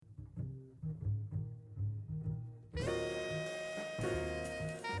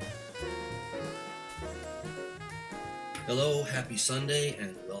Hello, happy Sunday,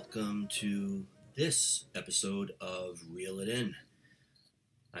 and welcome to this episode of Reel It In.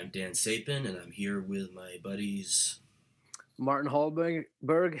 I'm Dan Sapin, and I'm here with my buddies. Martin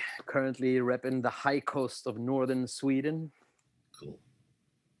Hallberg, currently repping the high coast of northern Sweden. Cool.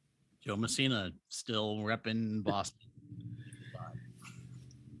 Joe Messina, still repping Boston.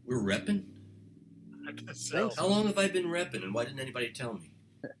 We're repping? I guess so. How long have I been repping, and why didn't anybody tell me?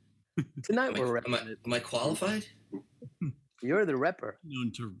 Tonight we're repping it. Am I qualified? You're the repper.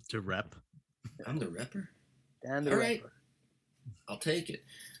 Known to rep. I'm the repper? Dan the All repper. right. I'll take it.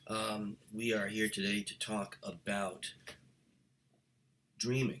 We are here today to talk about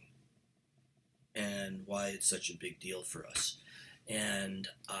dreaming and why it's such a big deal for us. And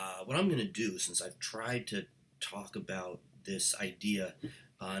what I'm going to do, since I've tried to talk about this idea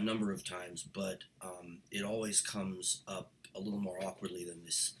a number of times, but it always comes up a little more awkwardly than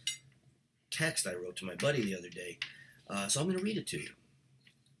this text I wrote to my buddy the other day. So I'm going to read it to you.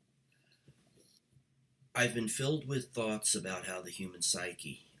 I've been filled with thoughts about how the human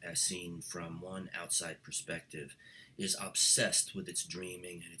psyche, as seen from one outside perspective, is obsessed with its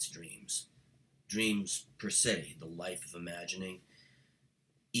dreaming and its dreams. Dreams per se, the life of imagining,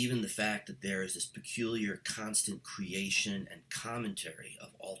 even the fact that there is this peculiar constant creation and commentary of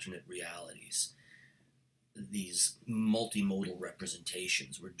alternate realities, these multimodal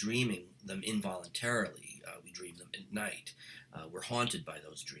representations. We're dreaming them involuntarily. We dream them at night. We're haunted by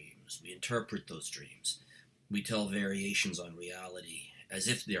those dreams. We interpret those dreams. We tell variations on reality as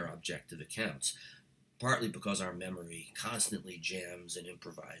if they're objective accounts, partly because our memory constantly jams and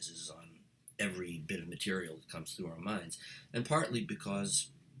improvises on every bit of material that comes through our minds, and partly because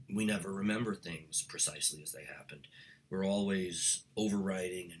we never remember things precisely as they happened. We're always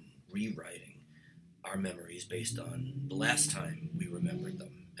overwriting and rewriting our memories based on the last time we remembered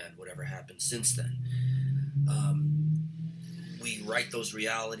them and whatever happened since then. We write those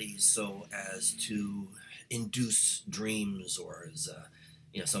realities so as to induce dreams, or as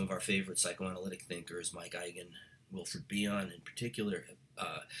some of our favorite psychoanalytic thinkers, Mike Eigen, Wilfred Bion in particular,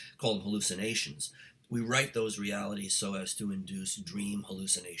 call them hallucinations. We write those realities so as to induce dream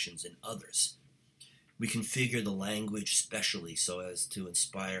hallucinations in others. We configure the language specially so as to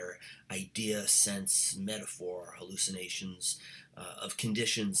inspire idea, sense, metaphor, hallucinations of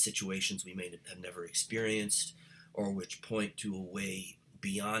conditions, situations we may have never experienced, or which point to a way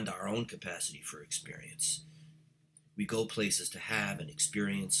beyond our own capacity for experience. We go places to have and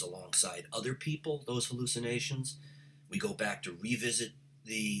experience alongside other people those hallucinations. We go back to revisit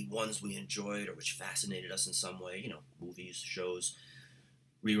the ones we enjoyed or which fascinated us in some way, movies, shows,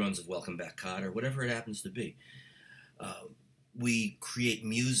 reruns of Welcome Back, Kotter, whatever it happens to be. We create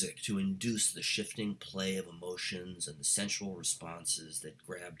music to induce the shifting play of emotions and the sensual responses that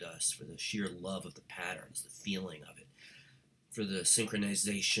grabbed us for the sheer love of the patterns, the feeling of it, for the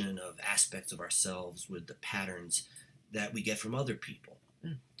synchronization of aspects of ourselves with the patterns that we get from other people.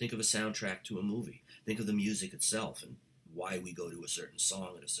 Think of a soundtrack to a movie. Think of the music itself and why we go to a certain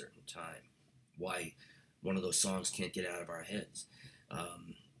song at a certain time, why one of those songs can't get out of our heads.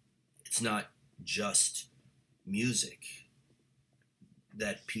 It's not just music.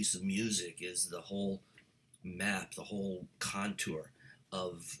 That piece of music is the whole map, the whole contour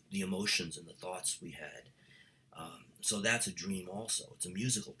of the emotions and the thoughts we had. So that's a dream also. It's a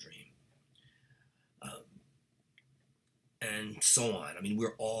musical dream. And so on. I mean,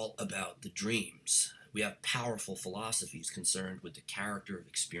 we're all about the dreams. We have powerful philosophies concerned with the character of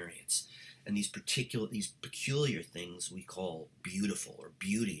experience. And these peculiar things we call beautiful, or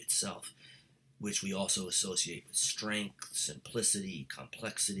beauty itself, which we also associate with strength, simplicity,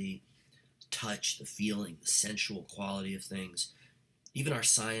 complexity, touch, the feeling, the sensual quality of things. Even our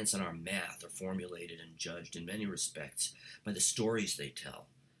science and our math are formulated and judged in many respects by the stories they tell,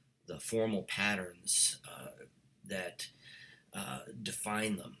 the formal patterns that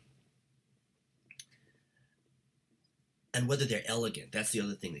define them. And whether they're elegant, that's the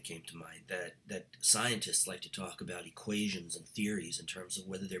other thing that came to mind, that scientists like to talk about equations and theories in terms of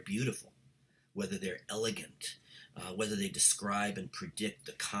whether they're beautiful, whether they're elegant, whether they describe and predict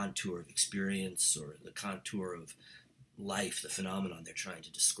the contour of experience or the contour of life, the phenomenon they're trying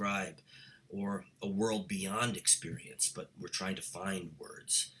to describe, or a world beyond experience, but we're trying to find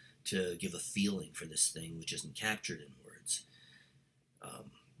words to give a feeling for this thing which isn't captured in words.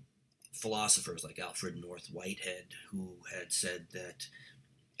 Philosophers like Alfred North Whitehead, who had said that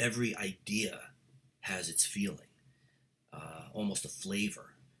every idea has its feeling, almost a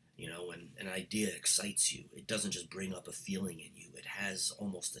flavor. When an idea excites you, it doesn't just bring up a feeling in you. It has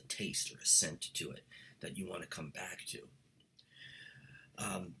almost a taste or a scent to it that you want to come back to.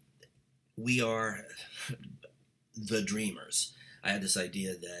 We are the dreamers. I had this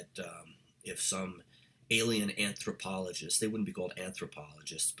idea that if some alien anthropologists, they wouldn't be called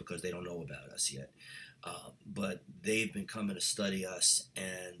anthropologists because they don't know about us yet, but they've been coming to study us,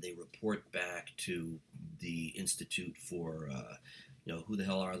 and they report back to the Institute for, who the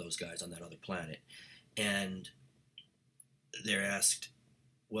hell are those guys on that other planet? And they're asked,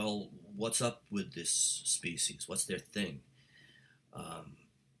 well, what's up with this species? What's their thing?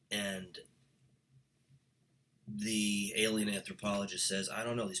 And the alien anthropologist says, I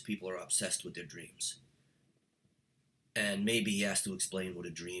don't know, these people are obsessed with their dreams. And maybe he has to explain what a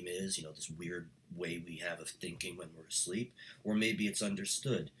dream is, this weird way we have of thinking when we're asleep. Or maybe it's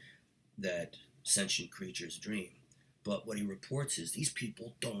understood that sentient creatures dream. But what he reports is these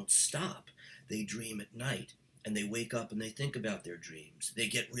people don't stop. They dream at night, and they wake up and they think about their dreams. They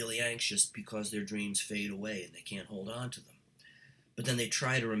get really anxious because their dreams fade away and they can't hold on to them. But then they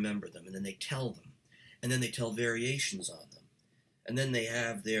try to remember them, and then they tell them. And then they tell variations on them. And then they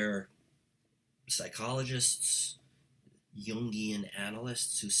have their psychologists, Jungian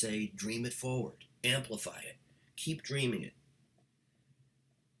analysts who say, dream it forward, amplify it, keep dreaming it.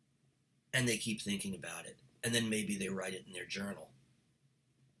 And they keep thinking about it. And then maybe they write it in their journal.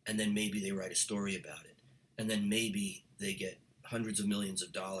 And then maybe they write a story about it. And then maybe they get hundreds of millions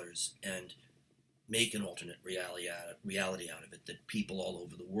of dollars and make an alternate reality out of it that people all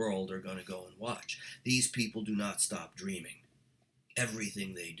over the world are going to go and watch. These people do not stop dreaming.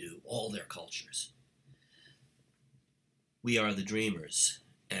 Everything they do, all their cultures. We are the dreamers.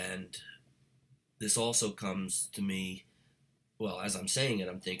 And this also comes to me, well, as I'm saying it,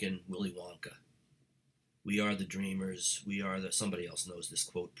 I'm thinking Willy Wonka. We are the dreamers. We are the, somebody else knows this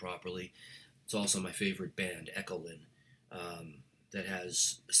quote properly. It's also my favorite band, Echolin, that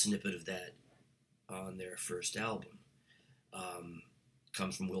has a snippet of that on their first album.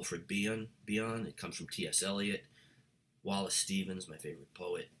 Comes from Wilfred Bion. It comes from T.S. Eliot. Wallace Stevens, my favorite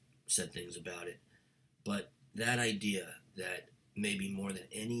poet, said things about it. But that idea that maybe more than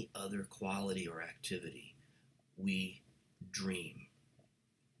any other quality or activity, we dream.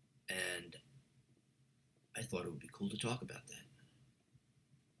 And I thought it would be cool to talk about that.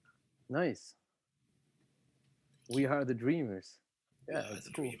 Nice. We are the dreamers. We Yeah, are that's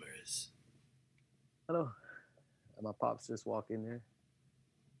the cool. dreamers. Hello. My pops just walk in there.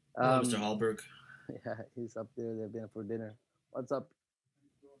 Hello, Mr. Hallberg. Yeah, he's up there. They've been for dinner. What's up?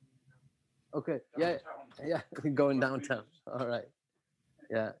 Okay. Yeah. Going downtown. All right.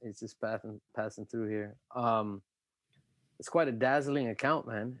 Yeah, he's just passing through here. It's quite a dazzling account,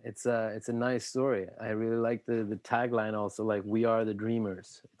 man. It's a nice story. I really like the tagline also, like "We are the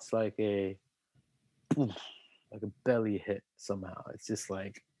dreamers." It's like a belly hit somehow. It's just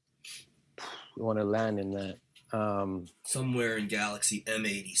like you want to land in that. Somewhere in Galaxy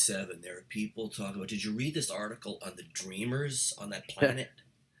M87, there are people talking about. Did you read this article on the dreamers on that planet?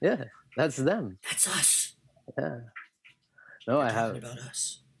 Yeah, that's them. That's us. Yeah. No, They're I talking have. about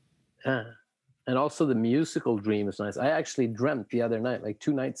us. Yeah. And also the musical dream is nice. I actually dreamt the other night, like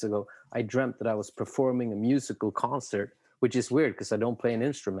 2 nights ago, I dreamt that I was performing a musical concert, which is weird because I don't play an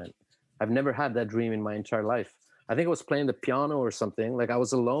instrument. I've never had that dream in my entire life. I think I was playing the piano or something. Like I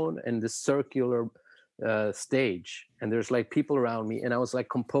was alone in this circular stage, and there's like people around me, and I was like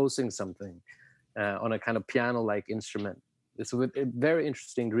composing something on a kind of piano-like instrument. It's a very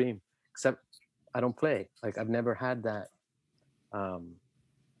interesting dream, except I don't play. Like I've never had that.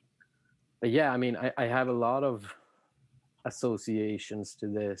 But yeah, I mean, I have a lot of associations to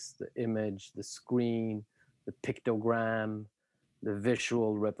this: the image, the screen, the pictogram, the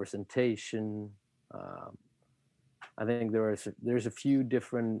visual representation. I think there's a few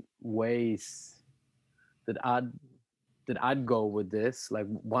different ways that I'd go with this. Like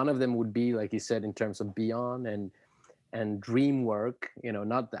one of them would be, like you said, in terms of beyond and dream work.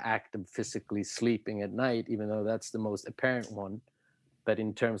 Not the act of physically sleeping at night, even though that's the most apparent one, but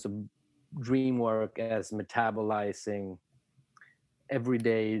in terms of dream work as metabolizing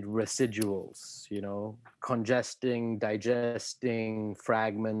everyday residuals, congesting, digesting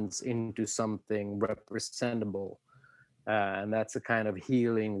fragments into something representable. And that's a kind of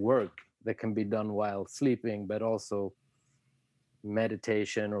healing work that can be done while sleeping, but also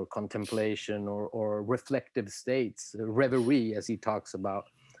meditation or contemplation or reflective states, reverie, as he talks about,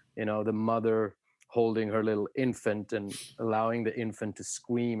 the mother holding her little infant and allowing the infant to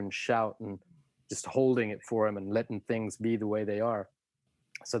scream and shout and just holding it for him and letting things be the way they are.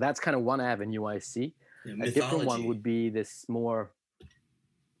 So that's kind of one avenue I see. Yeah, a different one would be this more,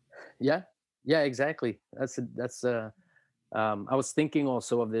 yeah, exactly. I was thinking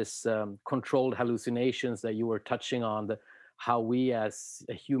also of this controlled hallucinations that you were touching on, how we as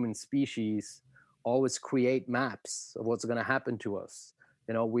a human species always create maps of what's going to happen to us.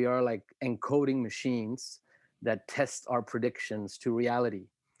 You know, we are like encoding machines that test our predictions to reality.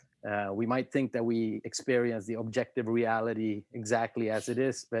 We might think that we experience the objective reality exactly as it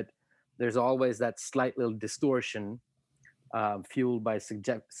is, but there's always that slight little distortion, fueled by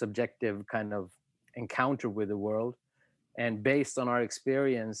subjective kind of encounter with the world. And based on our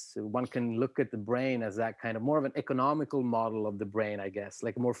experience, one can look at the brain as that kind of more of an economical model of the brain, I guess,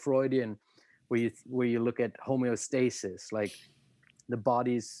 like more Freudian, where you look at homeostasis, like the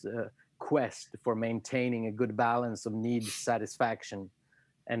body's quest for maintaining a good balance of needs satisfaction.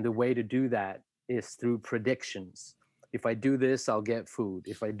 And the way to do that is through predictions. If I do this, I'll get food.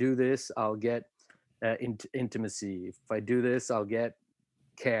 If I do this, I'll get intimacy. If I do this, I'll get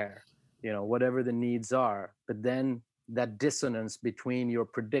care, you know, whatever the needs are. But then that dissonance between your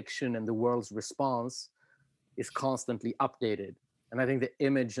prediction and the world's response is constantly updated. And I think the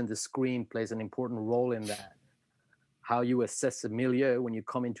image and the screen plays an important role in that. How you assess a milieu when you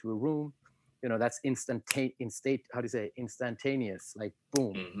come into a room, you know, that's instantaneous, like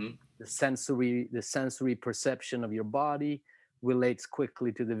boom. Mm-hmm. The sensory perception of your body relates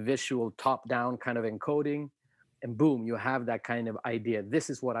quickly to the visual top-down kind of encoding, and boom, you have that kind of idea. This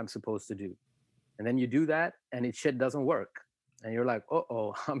is what I'm supposed to do. And then you do that and shit doesn't work. And you're like,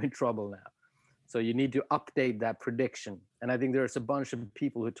 uh-oh, I'm in trouble now. So you need to update that prediction. And I think there's a bunch of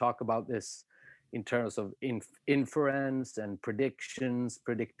people who talk about this in terms of inference and predictions,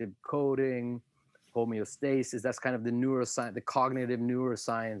 predictive coding, homeostasis. That's kind of the neuroscience, the cognitive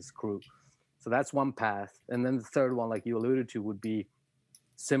neuroscience group. So that's one path. And then the third one, like you alluded to, would be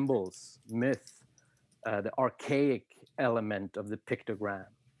symbols, myth, the archaic element of the pictogram,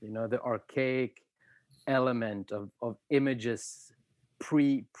 you know, the archaic element of images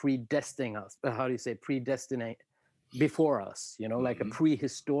predestining us. How do you say predestinate before us, you know, like a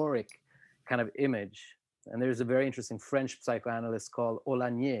prehistoric kind of image. And there's a very interesting French psychoanalyst called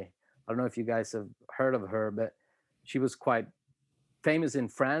Olagnier. I don't know if you guys have heard of her, but she was quite famous in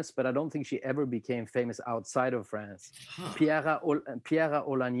France, but I don't think she ever became famous outside of France. Pierre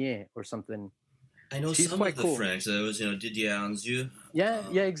Olagnier or something. I know She's some quite of the cool. French. There was, you know, Didier Anzieu. Yeah,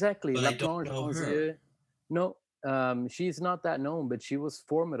 exactly. But I don't know her. No, she's not that known, but she was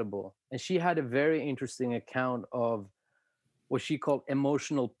formidable. And she had a very interesting account of what she called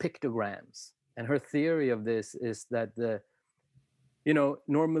emotional pictograms. And her theory of this is that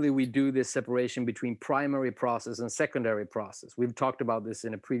normally we do this separation between primary process and secondary process. We've talked about this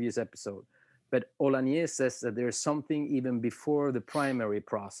in a previous episode. But Olagnier says that there's something even before the primary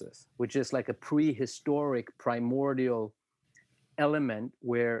process, which is like a prehistoric primordial element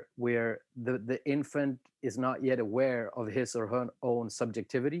where the infant is not yet aware of his or her own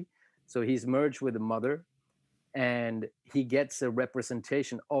subjectivity. So he's merged with the mother, and he gets a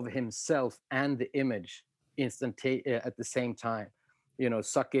representation of himself and the image at the same time, you know,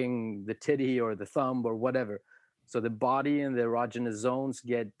 sucking the titty or the thumb or whatever. So the body and the erogenous zones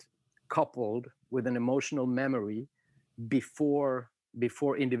get coupled with an emotional memory before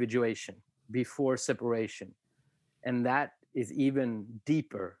individuation, before separation. And that is even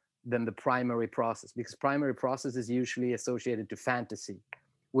deeper than the primary process, because primary process is usually associated to fantasy,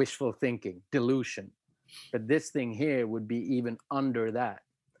 wishful thinking, delusion. But this thing here would be even under that.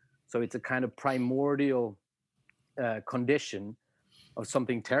 So it's a kind of primordial condition of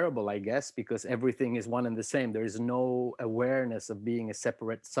something terrible, I guess, because everything is one and the same. There is no awareness of being a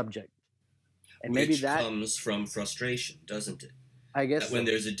separate subject. And maybe Which that comes from frustration, doesn't it? I guess that when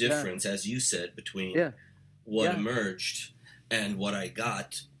there's a difference, as you said, between what emerged and what I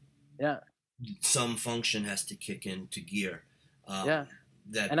got, some function has to kick into gear. That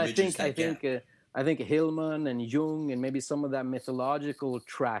and I think Hillman and Jung and maybe some of that mythological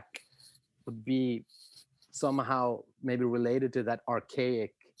track would be somehow maybe related to that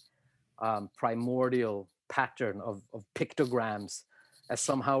archaic primordial pattern of pictograms as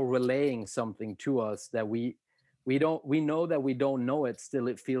somehow relaying something to us that we know that we don't know it, still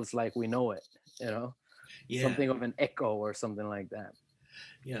it feels like we know it, you know. Something of an echo or something like that.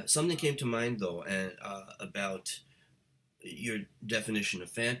 Something came to mind though, and about your definition of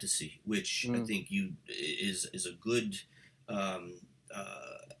fantasy, which I think is a good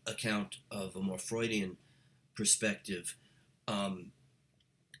account of a more Freudian perspective.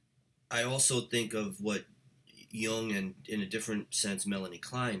 I also think of what Jung and, in a different sense, Melanie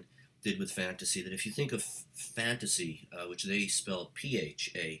Klein did with fantasy, that if you think of fantasy, which they spell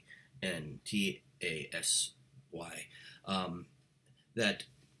Phantasy, that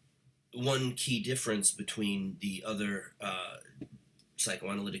one key difference between the other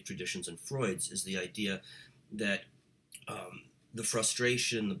psychoanalytic traditions and Freud's is the idea that the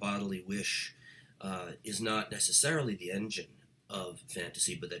frustration, the bodily wish, is not necessarily the engine of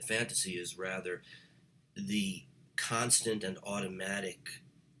fantasy, but that fantasy is rather the constant and automatic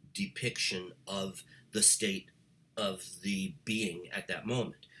depiction of the state of the being at that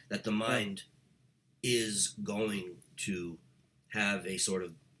moment. That the Yeah. mind is going to have a sort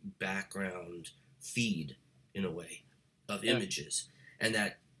of background feed, in a way, of Yeah. images, and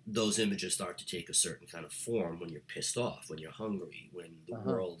that those images start to take a certain kind of form when you're pissed off, when you're hungry, when the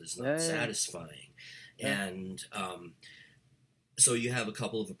Uh-huh. world is not Yeah, yeah, yeah. satisfying. Yeah. And so you have a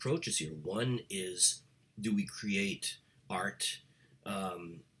couple of approaches here. One is, do we create art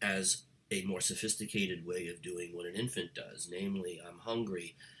as a more sophisticated way of doing what an infant does? Namely, I'm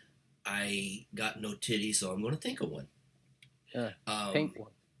hungry, I got no titty, so I'm going to think of one. Yeah. Um, Paint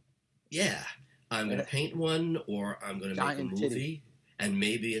one. yeah, I'm going to Yeah. paint one, or I'm going to make a Giant movie, titty. and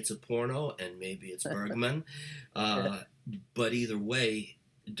maybe it's a porno, and maybe it's Bergman. But either way,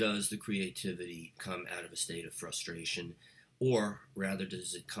 does the creativity come out of a state of frustration, or rather,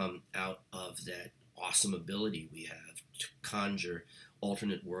 does it come out of that awesome ability we have to conjure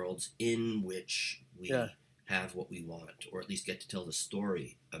alternate worlds in which we Yeah. have what we want, or at least get to tell the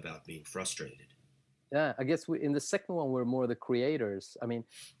story about being frustrated? Yeah, I guess in the second one we're more the creators. I mean,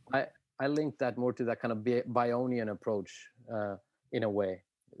 I I link that more to that kind of Bionian approach in a way.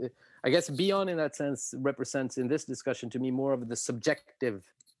 I guess Bion in that sense represents in this discussion to me more of the subjective,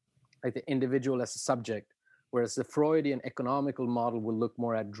 like the individual as a subject, whereas the Freudian economical model will look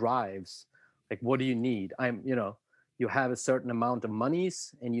more at drives. Like, what do you need? You have a certain amount of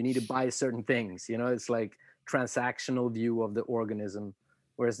monies and you need to buy certain things. It's like transactional view of the organism,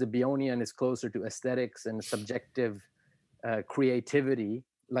 whereas the Bionian is closer to aesthetics and subjective creativity.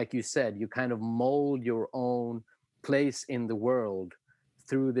 Like you said, you kind of mold your own place in the world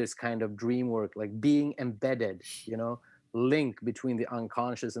through this kind of dream work, like being embedded, link between the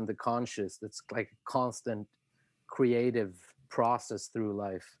unconscious and the conscious. That's like a constant creative process through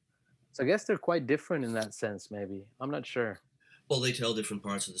life. So I guess they're quite different in that sense, maybe. I'm not sure. Well, they tell different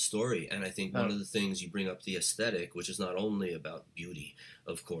parts of the story, and I think one No. of the things you bring up the aesthetic, which is not only about beauty,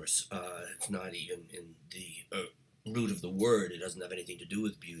 of course. It's not even in the root of the word. It doesn't have anything to do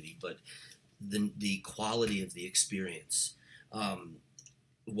with beauty, but the quality of the experience.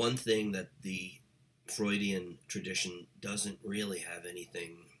 One thing that the Freudian tradition doesn't really have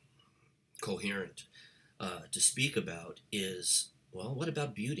anything coherent to speak about is, well, what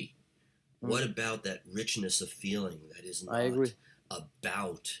about beauty? What about that richness of feeling that is I agree. not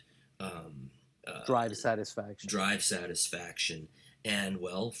about Drive satisfaction. drive satisfaction? And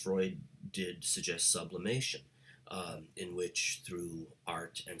well, Freud did suggest sublimation, in which through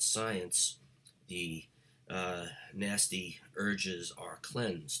art and science, the nasty urges are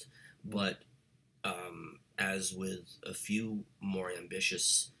cleansed. But as with a few more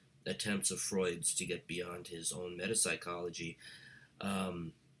ambitious attempts of Freud's to get beyond his own metapsychology,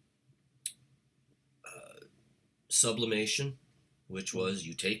 um, sublimation, which was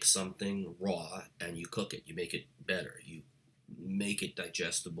you take something raw and you cook it, you make it better, you make it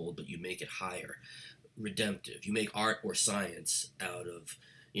digestible, but you make it higher. Redemptive, you make art or science out of,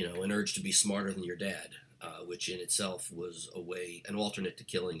 an urge to be smarter than your dad, which in itself was an alternate to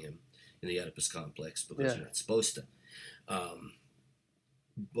killing him in the Oedipus complex, because you're not supposed to.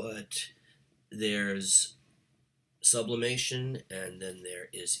 But there's sublimation, and then there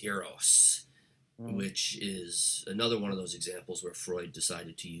is eros, which is another one of those examples where Freud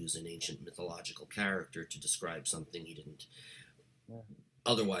decided to use an ancient mythological character to describe something he didn't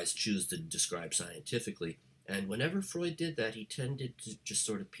otherwise choose to describe scientifically. And whenever Freud did that, he tended to just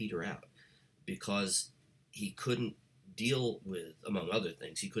sort of peter out, because he couldn't deal with, among other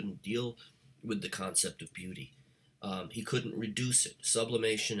things, he couldn't deal with the concept of beauty. He couldn't reduce it.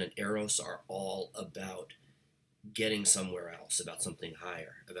 Sublimation and eros are all about getting somewhere else, about something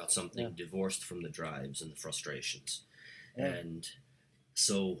higher, about something divorced from the drives and the frustrations. And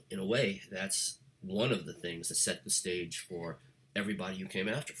so, in a way, that's one of the things that set the stage for everybody who came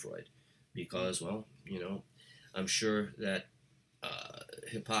after Freud. Because, well, I'm sure that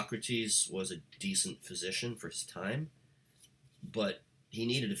Hippocrates was a decent physician for his time, but he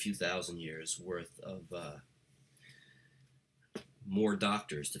needed a few thousand years worth of more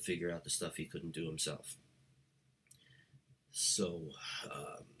doctors to figure out the stuff he couldn't do himself. So,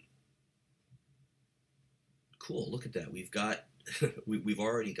 cool. Look at that. We've got we've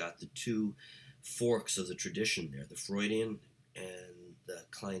already got the two forks of the tradition there: the Freudian and the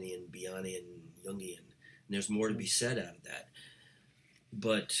Kleinian, Bionian, Jungian. And there's more to be said out of that.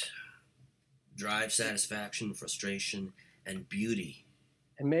 But drive, satisfaction, frustration, and beauty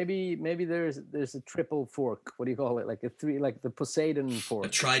And maybe there's a triple fork. What do you call it? Like a three, like the Poseidon A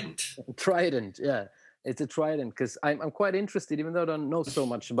fork. trident. Trident, yeah. It's a trident because I'm quite interested, even though I don't know so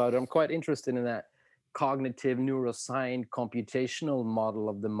much about it, I'm quite interested in that cognitive neuroscience computational model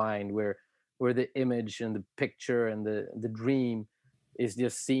of the mind where the image and the picture and the dream is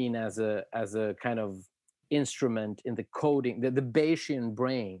just seen as a kind of instrument in the coding, the Bayesian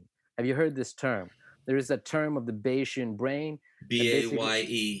brain. Have you heard this term? There is a term of the Bayesian brain that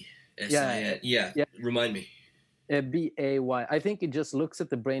basically, Bayessin. Yeah, yeah, remind me. BAY. I think it just looks at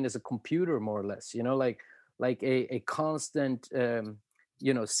the brain as a computer, more or less. You know, like a constant,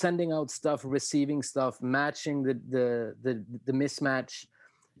 sending out stuff, receiving stuff, matching the mismatch,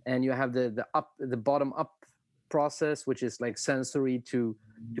 and you have the bottom up process, which is like sensory to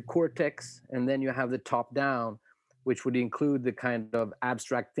cortex, and then you have the top down, which would include the kind of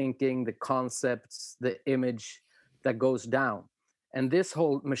abstract thinking, the concepts, the image that goes down. And this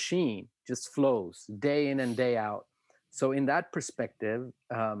whole machine just flows day in and day out. So in that perspective,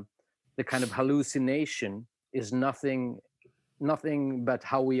 the kind of hallucination is nothing but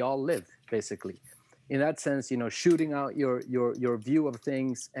how we all live, basically. In that sense, shooting out your view of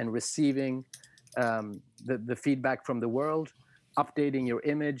things and receiving the feedback from the world, updating your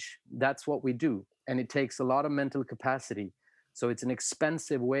image, that's what we do. And it takes a lot of mental capacity. So it's an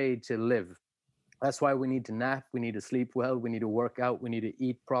expensive way to live. That's why we need to nap, we need to sleep well, we need to work out, we need to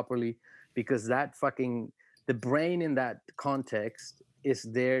eat properly, because the brain in that context is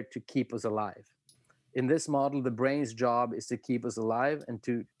there to keep us alive. In this model, the brain's job is to keep us alive and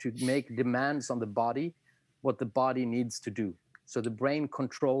to make demands on the body, what the body needs to do. So the brain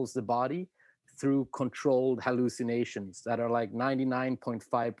controls the body through controlled hallucinations that are like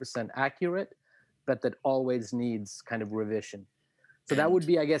 99.5% accurate, but that always needs kind of revision. So that would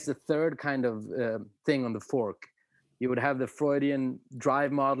be, I guess, the third kind of thing on the fork. You would have the Freudian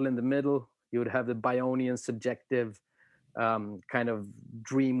drive model in the middle. You would have the Bayesian subjective kind of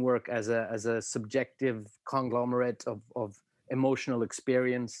dream work as a subjective conglomerate of emotional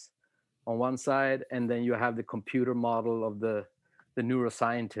experience on one side, and then you have the computer model of the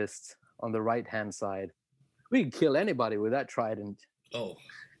neuroscientists on the right hand side. We can kill anybody with that trident. Oh,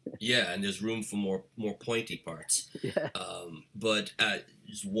 yeah, and there's room for more pointy parts. Yeah. But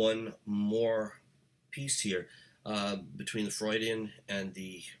there's one more piece here between the Freudian and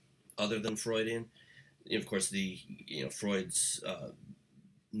the other than Freudian. Of course, Freud's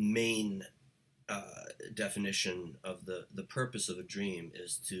main definition of the purpose of a dream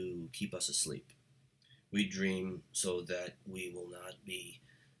is to keep us asleep. We dream so that we will not be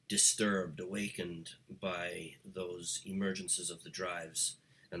disturbed, awakened by those emergences of the drives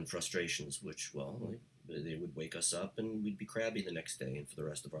and frustrations, which, well, they would wake us up and we'd be crabby the next day and for the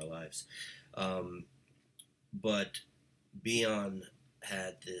rest of our lives. But Bion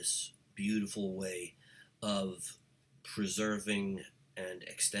had this beautiful way of preserving and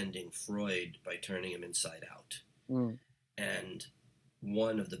extending Freud by turning him inside out. Mm. And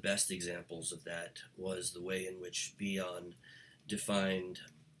one of the best examples of that was the way in which Bion defined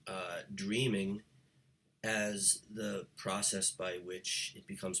dreaming as the process by which it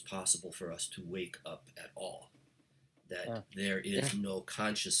becomes possible for us to wake up at all. That there is no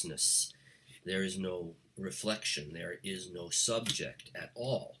consciousness, there is no reflection, there is no subject at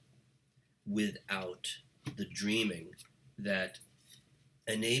all without the dreaming that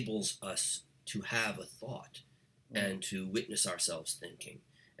enables us to have a thought and to witness ourselves thinking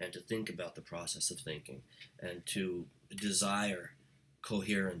and to think about the process of thinking and to desire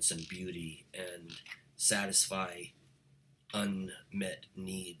coherence and beauty and satisfy unmet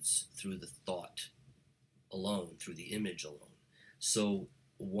needs through the thought alone, through the image alone. So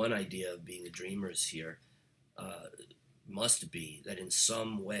one idea of being a dreamer is here must be that in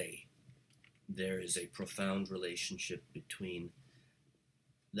some way there is a profound relationship between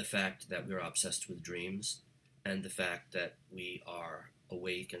the fact that we're obsessed with dreams and the fact that we are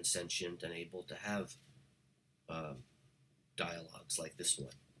awake and sentient and able to have dialogues like this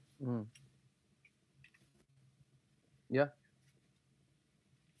one. Mm. Yeah.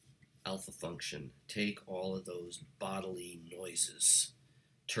 Alpha function, take all of those bodily noises,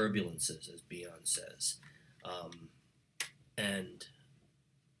 turbulences, as Bion says, and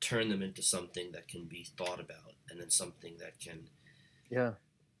turn them into something that can be thought about and then something that can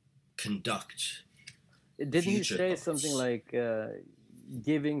conduct. Didn't he say something like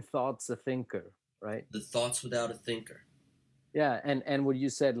giving thoughts a thinker, right? The thoughts without a thinker. Yeah, and what you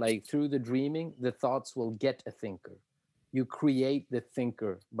said, like through the dreaming, the thoughts will get a thinker. You create the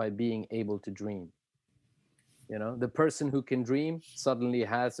thinker by being able to dream. You know, the person who can dream suddenly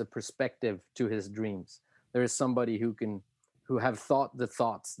has a perspective to his dreams. There is somebody who who have thought the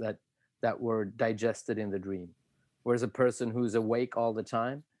thoughts that were digested in the dream. Whereas a person who's awake all the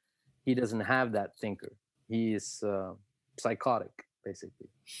time, he doesn't have that thinker. He is psychotic, basically.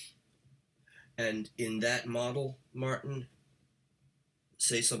 And in that model, Martin,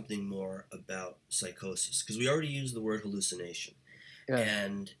 say something more about psychosis, because we already used the word hallucination. Yeah.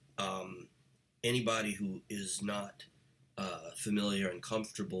 And anybody who is not familiar and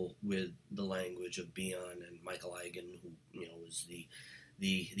comfortable with the language of Bion and Michael Eigen, who was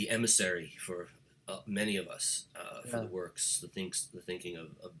the emissary for many of us for Yeah. the works, the thinking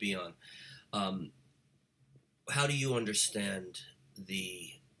of Bion. How do you understand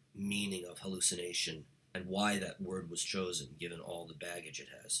the meaning of hallucination and why that word was chosen, given all the baggage it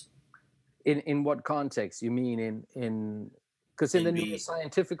has? In what context? You mean in because in the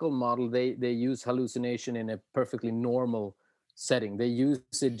neuroscientific model, they use hallucination in a perfectly normal setting. They use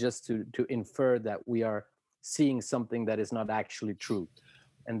it just to infer that we are seeing something that is not actually true.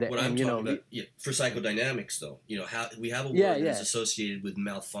 And what I'm talking about, for psychodynamics, though, how we have a word that is associated with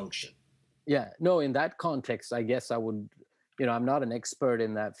malfunction. Yeah, no, in that context, I guess I would, I'm not an expert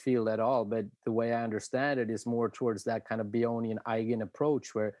in that field at all, but the way I understand it is more towards that kind of Bionian Eigen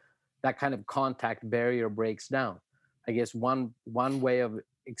approach where that kind of contact barrier breaks down. I guess one way of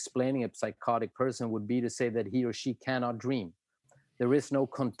explaining a psychotic person would be to say that he or she cannot dream. There is no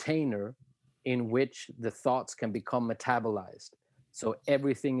container in which the thoughts can become metabolized. So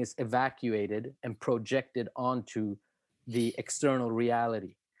everything is evacuated and projected onto the external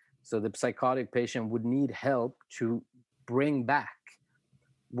reality. So the psychotic patient would need help to bring back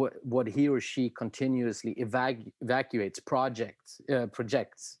what he or she continuously evacuates, projects,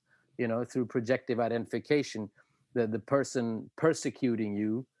 through projective identification. The person persecuting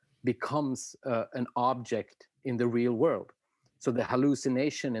you becomes an object in the real world. So the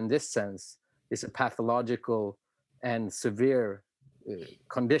hallucination in this sense is a pathological and severe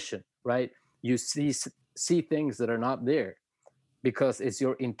condition, right? You see things that are not there because it's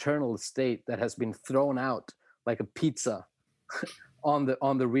your internal state that has been thrown out like a pizza on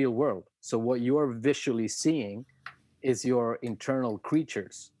the real world. So what you're visually seeing is your internal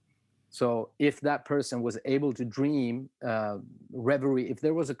creatures. So if that person was able to dream reverie, if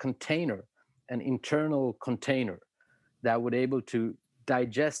there was a container, an internal container that would able to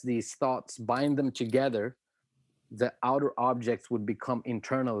digest these thoughts, bind them together, the outer objects would become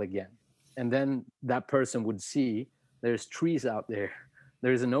internal again. And then that person would see there's trees out there,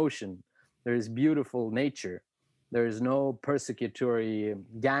 there's an ocean, there is beautiful nature, there is no persecutory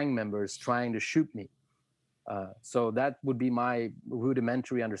gang members trying to shoot me. So that would be my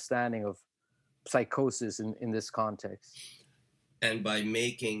rudimentary understanding of psychosis in this context. And by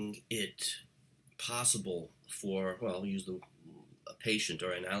making it possible for, well, use a patient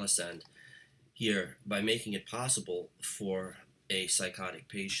or an analysand here, by making it possible for a psychotic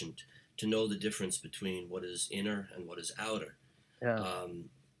patient to know the difference between what is inner and what is outer,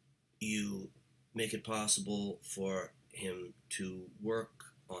 you make it possible for him to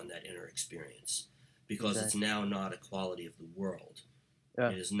work on that inner experience, because it's now not a quality of the world.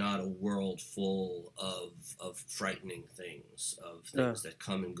 It is not a world full of frightening things, of things that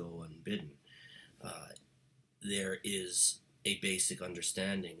come and go unbidden. There is a basic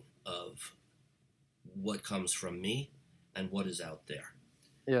understanding of what comes from me and what is out there.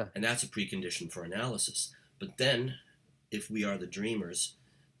 And that's a precondition for analysis. But then, if we are the dreamers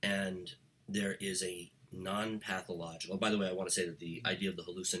and there is a non-pathological... By the way, I want to say that the idea of the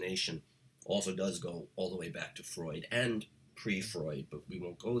hallucination also does go all the way back to Freud and pre-Freud, but we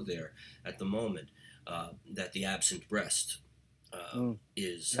won't go there at the moment, that the absent breast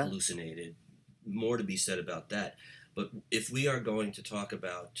is hallucinated. More to be said about that. But if we are going to talk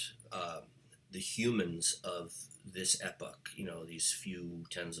about the humans of this epoch, these few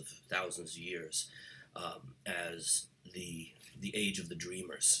tens of thousands of years, as the age of the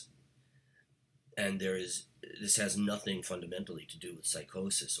dreamers, and this has nothing fundamentally to do with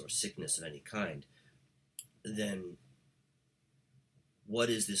psychosis or sickness of any kind, then what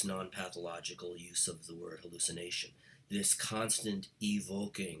is this non-pathological use of the word hallucination? This constant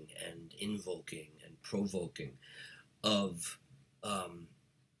evoking and invoking and provoking of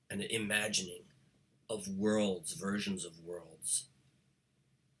an imagining of worlds, versions of worlds,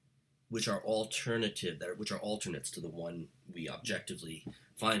 which are which are alternates to the one we objectively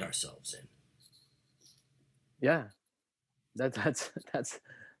find ourselves in. Yeah, that's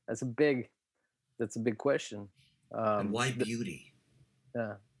a big question. And why beauty?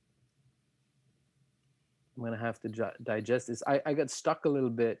 Yeah, I'm gonna have to digest this. I got stuck a little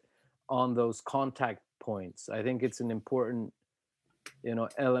bit on those contact points. I think it's an important,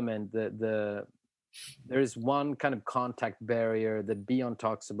 element. there is one kind of contact barrier that Bion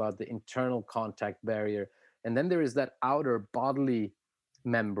talks about, the internal contact barrier, and then there is that outer bodily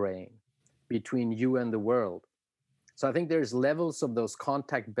membrane between you and the world. So I think there's levels of those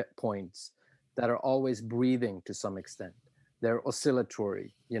contact points that are always breathing to some extent. They're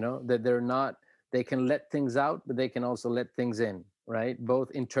oscillatory, you know, that they're not, they can let things out, but they can also let things in, right?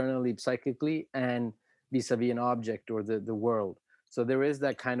 Both internally, psychically, and vis-a-vis an object or the world. So there is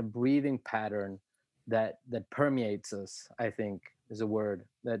that kind of breathing pattern that permeates us, I think, is a word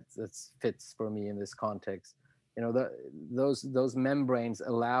that fits for me in this context. You know, those membranes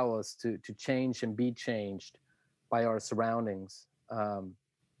allow us to change and be changed by our surroundings.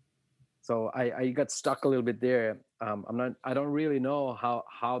 So I got stuck a little bit there. I don't really know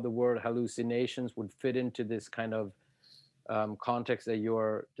how the word hallucinations would fit into this kind of context that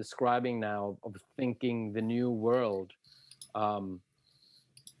you're describing now of thinking the new world.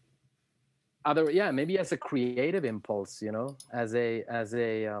 Maybe as a creative impulse, you know, as a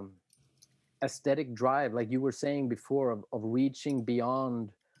aesthetic drive, like you were saying before, of reaching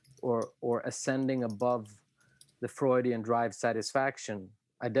beyond or ascending above the Freudian drive satisfaction.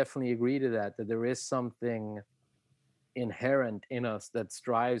 I definitely agree to that there is something inherent in us that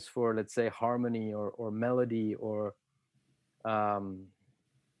strives for, let's say, harmony or melody or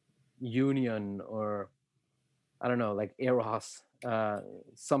union, or I don't know, like eros,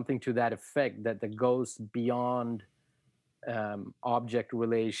 something to that effect that goes beyond object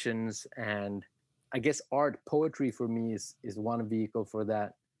relations. And I guess poetry for me is one vehicle for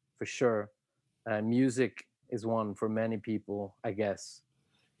that, for sure. And music is one for many people, I guess.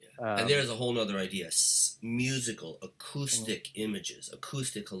 And there's a whole nother idea: musical, acoustic images,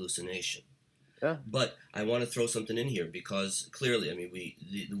 acoustic hallucination. Yeah. But I want to throw something in here because clearly, I mean,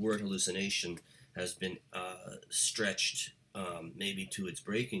 the word hallucination has been stretched maybe to its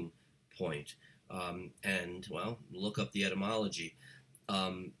breaking point. And, well, look up the etymology.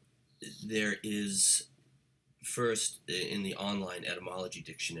 There is, first, in the online etymology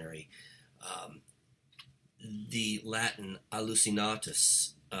dictionary, the Latin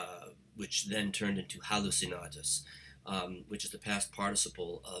hallucinatus, which then turned into hallucinatus, which is the past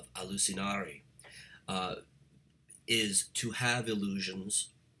participle of hallucinare, is to have illusions,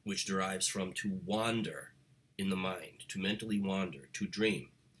 which derives from to wander in the mind, to mentally wander, to dream,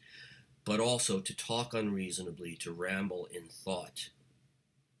 but also to talk unreasonably, to ramble in thought.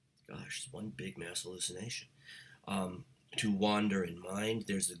 Gosh, it's one big mass hallucination. To wander in mind,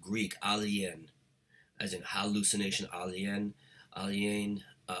 there's the Greek alien, as in hallucination, alien,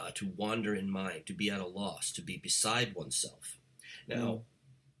 to wander in mind, to be at a loss, to be beside oneself. Now,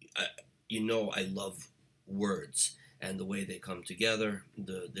 I love words and the way they come together,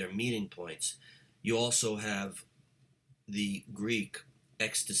 their meeting points. You also have the Greek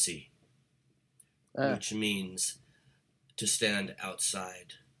ecstasy, which means to stand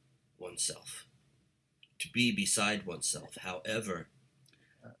outside oneself, to be beside oneself. However,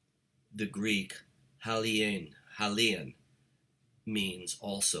 the Greek halion means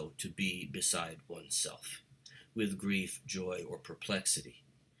also to be beside oneself, with grief, joy, or perplexity.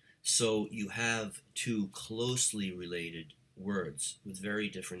 So you have two closely related words with very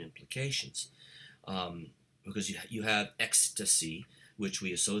different implications, because you have ecstasy, which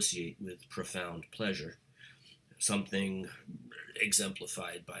we associate with profound pleasure, something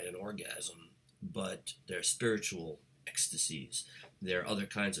exemplified by an orgasm, but they're spiritual ecstasies. There are other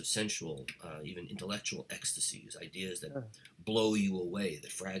kinds of sensual, even intellectual ecstasies, ideas that blow you away,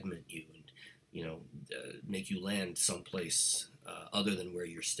 that fragment you, and make you land someplace other than where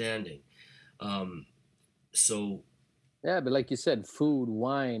you're standing. But like you said, food,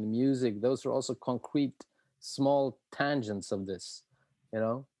 wine, music, those are also concrete, small tangents of this. You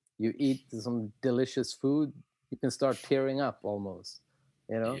know, you eat some delicious food, you can start tearing up almost.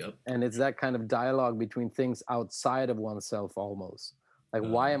 Yep. And it's that kind of dialogue between things outside of oneself almost. Like,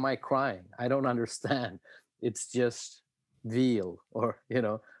 why am I crying? I don't understand. It's just veal, or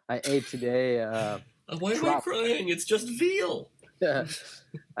I ate today. Why am I crying? It's just veal.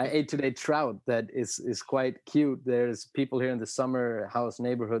 I ate today trout that is quite cute. There's people here in the summer house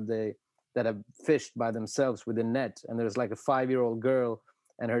neighborhood that have fished by themselves with a net, and there's like a 5-year-old girl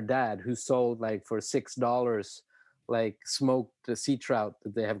and her dad who sold like for $6 like smoked sea trout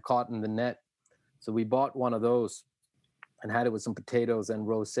that they have caught in the net. So we bought one of those and had it with some potatoes and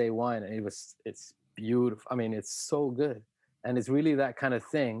rosé wine, and it's beautiful. I mean, it's so good, and it's really that kind of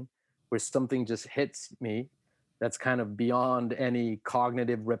thing where something just hits me that's kind of beyond any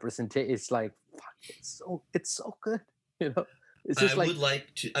cognitive representation. It's like, fuck, it's so good, It's just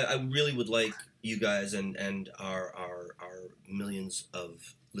I really would like you guys and our millions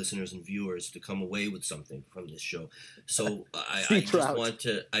of listeners and viewers to come away with something from this show. So Sea trout.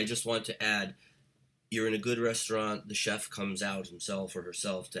 I just want to add, you're in a good restaurant, the chef comes out himself or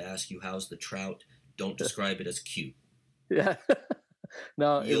herself to ask you how's the trout. Don't describe it as cute. Yeah.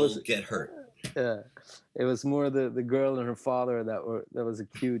 No, it You'll was get hurt. yeah, it was more the girl and her father that was a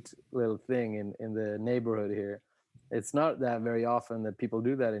cute little thing in the neighborhood here. It's not that very often that people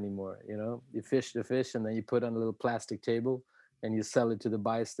do that anymore. You know, you fish the fish and then you put on a little plastic table and you sell it to the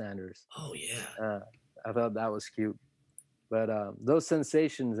bystanders. Oh yeah. I thought that was cute. But those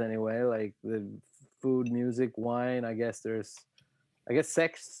sensations anyway, like the food, music, wine. I guess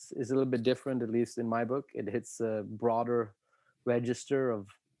sex is a little bit different, at least in my book. It hits a broader register of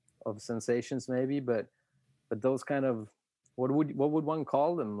sensations, maybe. But those kind of what would one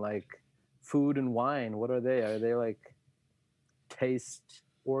call them? Like food and wine. What are they? Are they like taste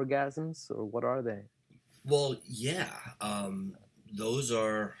orgasms, or what are they? Well, yeah. Those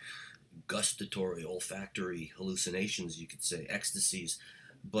are gustatory, olfactory hallucinations, you could say, ecstasies.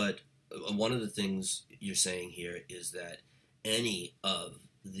 But one of the things you're saying here is that any of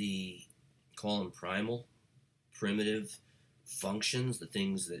the, call them primal, primitive functions, the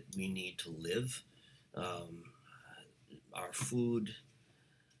things that we need to live, our food,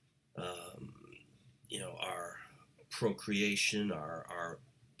 our procreation, our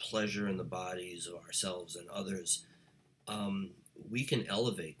pleasure in the bodies of ourselves and others, we can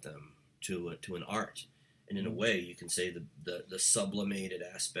elevate them to an art. And in a way, you can say the sublimated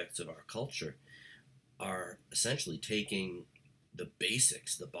aspects of our culture are essentially taking the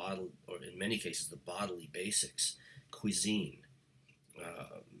basics, the bottle, or in many cases, the bodily basics, cuisine,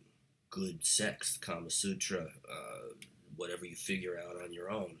 good sex, Kama Sutra, whatever you figure out on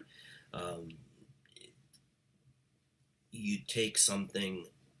your own. You take something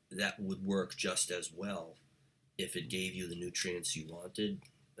that would work just as well if it gave you the nutrients you wanted,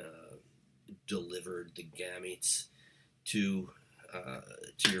 delivered the gametes to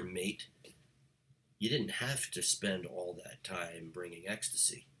your mate. You didn't have to spend all that time bringing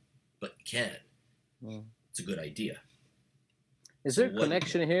ecstasy, but you can. Mm. It's a good idea. Is So there a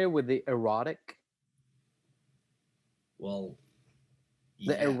connection here with the erotic? Well,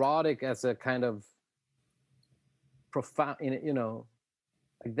 The yeah. erotic as a kind of profound,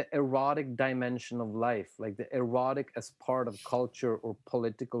 like the erotic dimension of life, like the erotic as part of culture or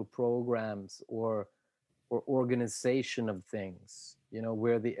political programs or organization of things,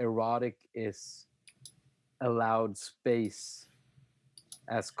 where the erotic is allowed space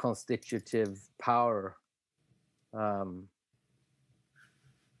as constitutive power.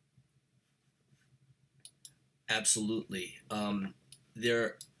 Absolutely.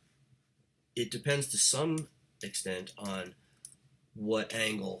 It depends to some extent on what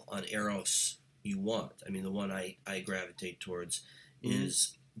angle on Eros you want. I mean, the one I gravitate towards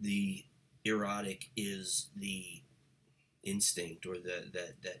is the erotic, is the instinct or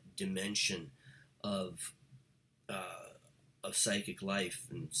that dimension of psychic life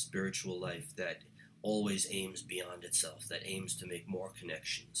and spiritual life that always aims beyond itself, that aims to make more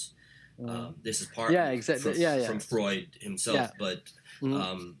connections. This is part exactly. From Freud himself, but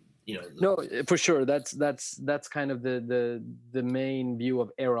no, for sure, that's kind of the main view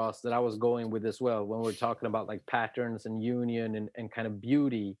of Eros that I was going with as well when we're talking about like patterns and union and kind of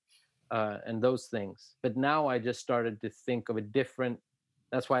beauty and those things. But now I just started to think of a different.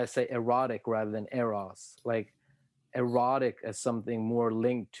 That's why I say erotic rather than Eros. Like erotic as something more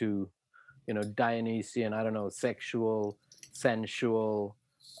linked to, Dionysian. I don't know, sexual, sensual.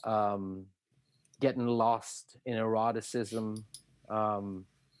 Getting lost in eroticism.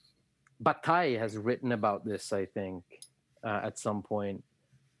 Bataille has written about this, I think, at some point.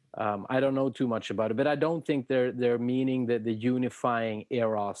 I don't know too much about it, but I don't think they're meaning that the unifying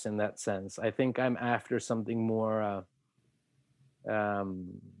eros in that sense. I think I'm after something more.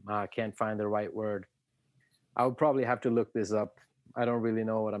 I can't find the right word. I would probably have to look this up. I don't really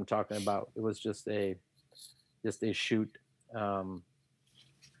know what I'm talking about. It was just a shoot.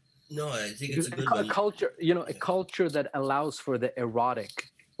 No, I think it's a good one. A culture that allows for the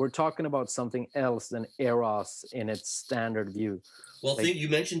erotic. We're talking about something else than Eros in its standard view. Well, you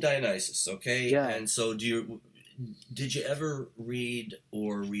mentioned Dionysus, okay? Yeah. And so did you ever read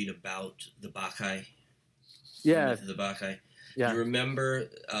about the Bacchae? Yeah. The myth of the Bacchae? Yeah. You remember,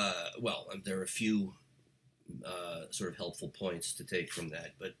 there are a few sort of helpful points to take from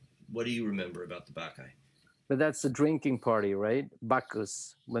that, but what do you remember about the Bacchae? But that's the drinking party, right?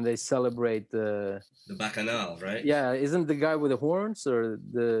 Bacchus, when they celebrate the Bacchanal, right? Yeah, isn't the guy with the horns or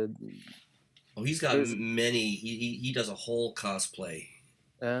the? Oh, he's got many. He does a whole cosplay.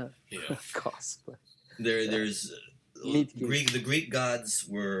 Cosplay. There's Meat cute. The Greek gods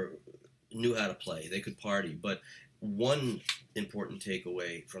knew how to play. They could party. But one important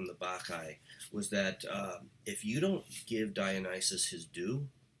takeaway from the Bacchae was that if you don't give Dionysus his due,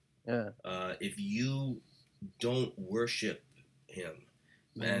 Yeah. if you don't worship him,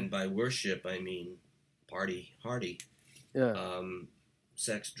 and by worship I mean party, hardy, Yeah.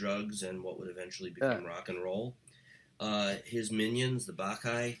 sex, drugs, and what would eventually become rock and roll. His minions, the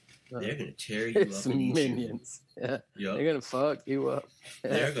Bacchae, they're gonna tear you His up and eat minions. Yeah. you. Yep. They're gonna fuck you up.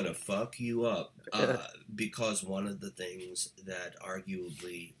 They're gonna fuck you up because one of the things that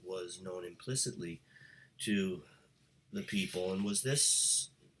arguably was known implicitly to the people, and was this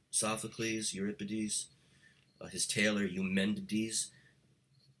Sophocles, Euripides, his tailor Eumenides,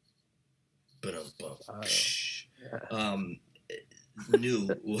 but knew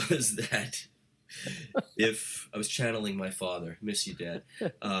was that if I was channeling my father, miss you, Dad,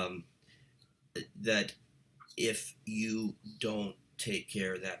 that if you don't take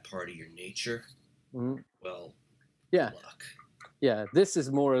care of that part of your nature, well, yeah, good luck. Yeah. This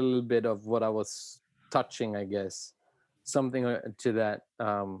is more a little bit of what I was touching, I guess, something to that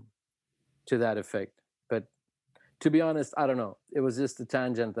effect. But to be honest, I don't know. It was just a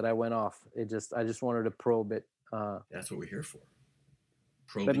tangent that I went off. I just wanted to probe it. That's what we're here for.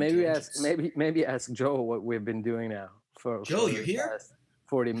 But maybe ask Joe what we've been doing now for Joe. You're here.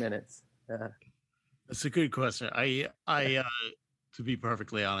 40 minutes. That's a good question. I to be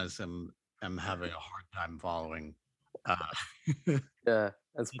perfectly honest, am having a hard time following. Yeah,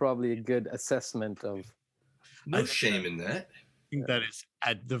 that's probably a good assessment of. No shame in that. I think that is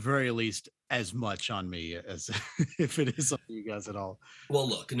at the very least as much on me as if it is on you guys at all. Well,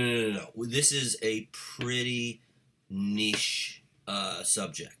 look, no. This is a pretty niche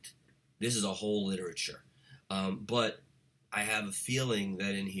subject. This is a whole literature. But I have a feeling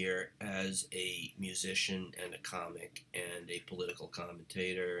that in here, as a musician and a comic and a political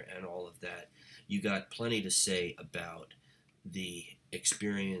commentator and all of that, you got plenty to say about the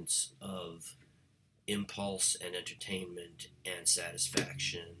experience of impulse and entertainment and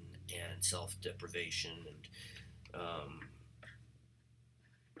satisfaction and self-deprivation and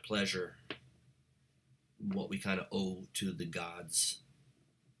pleasure, what we kind of owe to the gods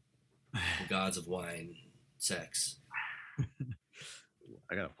of wine, sex.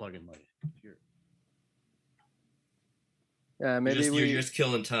 I gotta plug in my computer. Yeah, maybe you're just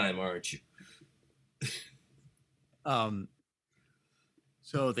killing time, aren't you?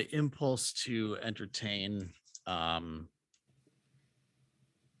 So the impulse to entertain,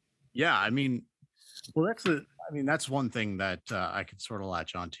 yeah, I mean, well, that's one thing that I could sort of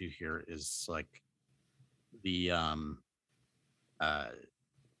latch onto here is like the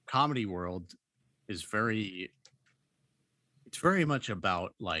comedy world is very much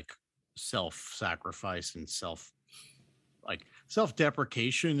about like self-sacrifice and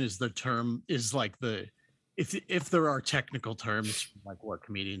self-deprecation is the term, is like the, if there are technical terms like what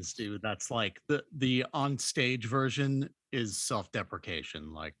comedians do, that's like the on stage version is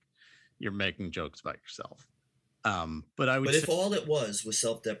self-deprecation, like you're making jokes about yourself. But if all it was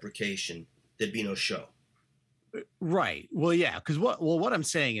self-deprecation, there'd be no show. Right. Well, yeah, because what I'm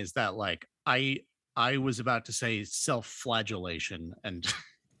saying is that like I was about to say self-flagellation and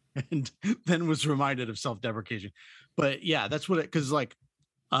then was reminded of self-deprecation. But yeah, that's what it, because like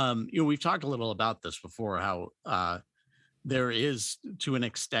we've talked a little about this before, how there is, to an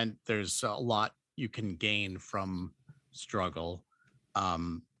extent, there's a lot you can gain from struggle.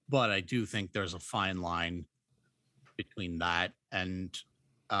 But I do think there's a fine line between that and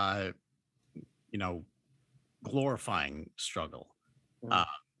glorifying struggle.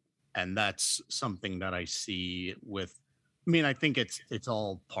 And that's something that I see with, I mean, I think it's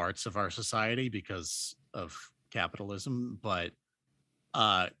all parts of our society because of capitalism, but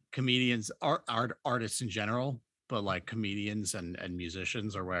comedians, artists in general, but like comedians and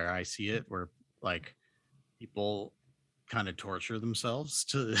musicians are where I see it, where like people kind of torture themselves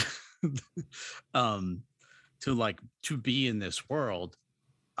to to be in this world,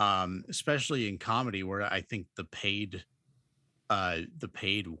 especially in comedy, where I think the paid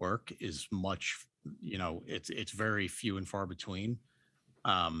work is much, it's very few and far between,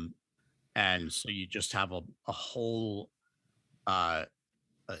 and so you just have a whole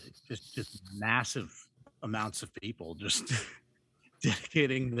just massive amounts of people just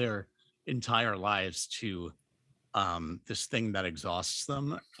dedicating their entire lives to this thing that exhausts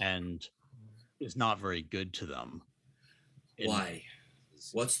them and is not very good to them. Why?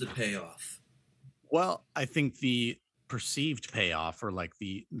 What's the payoff? Well, I think the perceived payoff, or like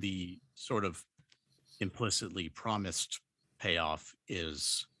the sort of implicitly promised payoff,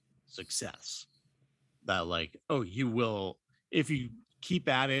 is success. that like, oh, you will, if you keep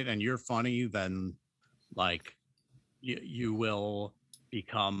at it and you're funny, then like you will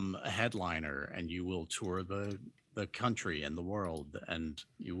become a headliner and you will tour the country and the world, and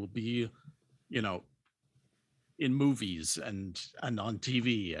you will be, you know, in movies and on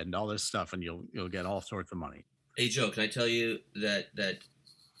TV and all this stuff, and you'll get all sorts of money. Hey Joe, can I tell you that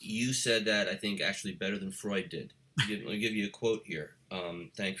you said that I think actually better than Freud did. Let me give you a quote here.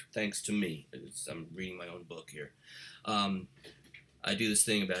 Thanks to me. I'm reading my own book here. Um, I do this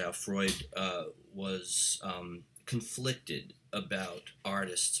thing about how Freud was conflicted about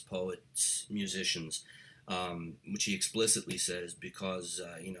artists, poets, musicians, which he explicitly says because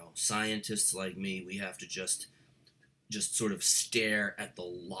scientists like me, we have to just sort of stare at the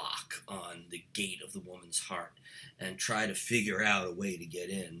lock on the gate of the woman's heart and try to figure out a way to get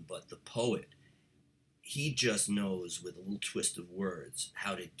in. But the poet, he just knows with a little twist of words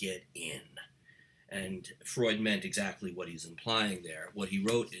how to get in. And Freud meant exactly what he's implying there. What he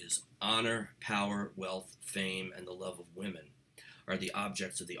wrote is honor, power, wealth, fame, and the love of women are the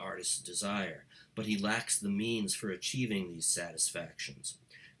objects of the artist's desire, but he lacks the means for achieving these satisfactions.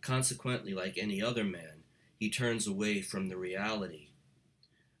 Consequently, like any other man, he turns away from the reality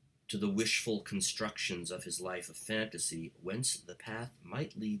to the wishful constructions of his life of fantasy, whence the path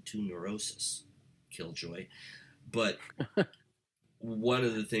might lead to neurosis, Killjoy. But one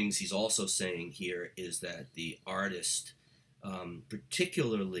of the things he's also saying here is that the artist,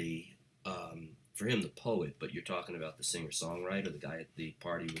 particularly for him, the poet, but you're talking about the singer songwriter, the guy at the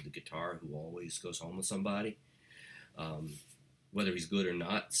party with the guitar who always goes home with somebody, whether he's good or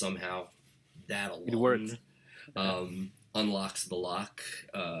not, somehow that It works. alone unlocks the lock.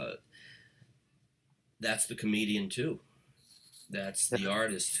 That's the comedian too. That's the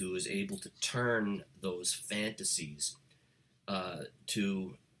artist who is able to turn those fantasies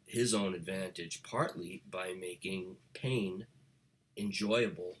to his own advantage, partly by making pain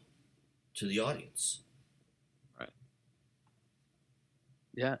enjoyable to the audience. Right.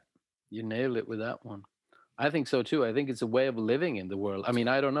 Yeah, you nailed it with that one. I think so too. I think it's a way of living in the world. I mean,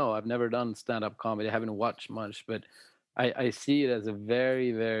 I don't know. I've never done stand-up comedy. I haven't watched much, but I see it as a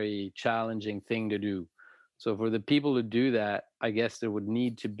very, very challenging thing to do. So for the people to do that, I guess there would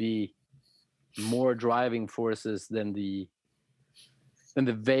need to be more driving forces than the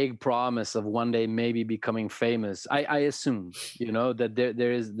vague promise of one day maybe becoming famous. I assume, that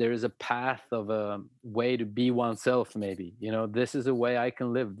there is a path of a way to be oneself. Maybe, this is a way I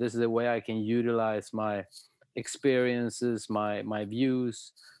can live. This is a way I can utilize my experiences, my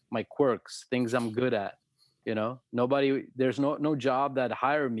views, my quirks, things I'm good at. Nobody, there's no job that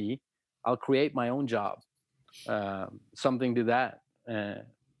hire me. I'll create my own job. Something to that,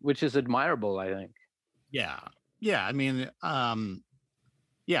 which is admirable, I think. Yeah. Yeah. I mean,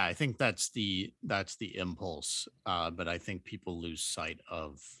 yeah, I think that's the impulse. But I think people lose sight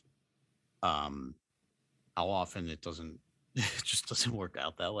of um how often it doesn't it just doesn't work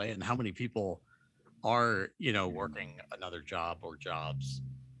out that way, and how many people are, working another job or jobs,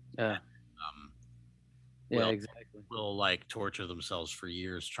 Yeah, um yeah, will exactly. will like torture themselves for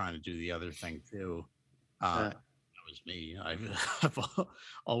years trying to do the other thing too. Yeah, That was me. I've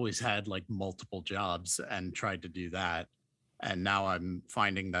always had like multiple jobs and tried to do that, and now I'm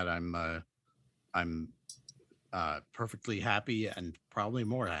finding that I'm perfectly happy and probably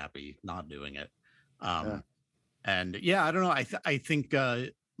more happy not doing it. yeah, Um, and yeah, I don't know. I think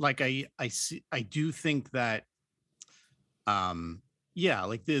like I do think that um, yeah,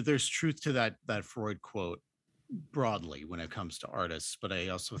 like there's truth to that Freud quote broadly when it comes to artists, but I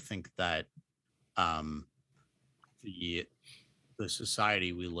also think that um, the the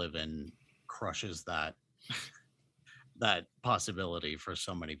society we live in crushes that possibility for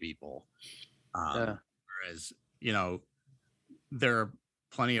so many people. yeah, Whereas, you know, there are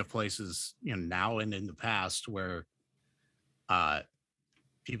plenty of places, now and in the past where uh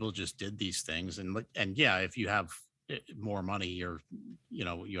people just did these things, and yeah, if you have more money, or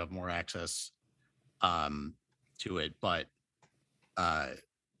you have more access um to it, but uh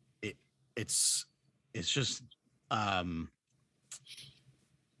it it's just um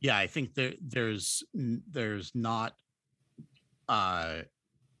yeah, I think there's not uh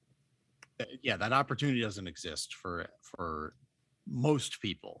yeah, that opportunity doesn't exist for most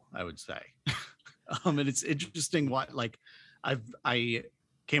people, I would say. And it's interesting what, like, I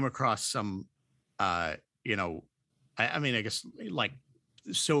came across some uh you know I mean, I guess, like,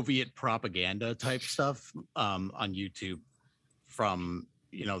 Soviet propaganda type stuff on YouTube from,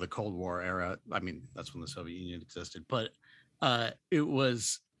 the Cold War era. I mean, that's when the Soviet Union existed, but it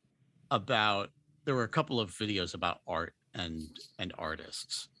was about, there were a couple of videos about art and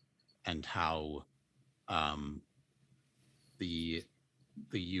artists, and how um, the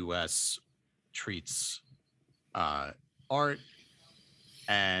U.S. treats art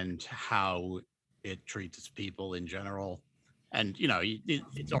and how it treats its people in general. And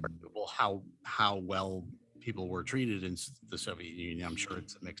it's arguable how well people were treated in the Soviet Union. I'm sure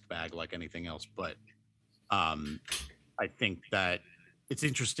it's a mixed bag like anything else, but um, I think that it's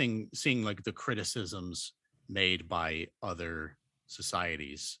interesting seeing like the criticisms made by other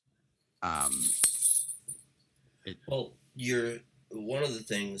societies. Um, it, Well, you're one of the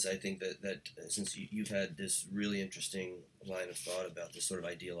things I think that since you've had this really interesting line of thought about this sort of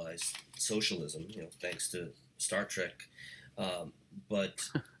idealized socialism, thanks to Star Trek, um, but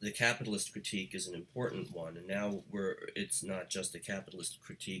the capitalist critique is an important one, and now it's not just a capitalist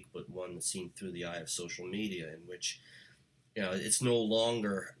critique, but one that's seen through the eye of social media, in which it's no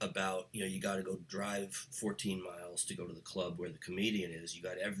longer about you got to go drive 14 miles to go to the club where the comedian is. You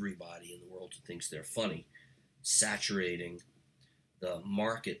got everybody in the world who thinks they're funny, saturating the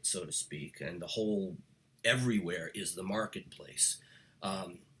market, so to speak, and the whole everywhere is the marketplace,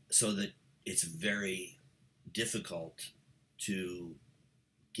 so that it's very difficult to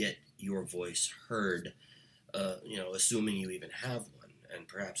get your voice heard, assuming you even have one, and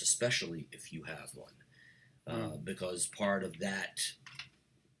perhaps especially if you have one, because part of that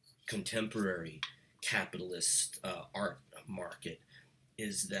contemporary capitalist art market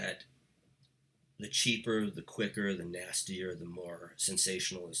is that the cheaper, the quicker, the nastier, the more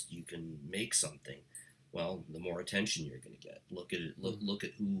sensationalist you can make something, well, the more attention you're going to get. Look at it. Look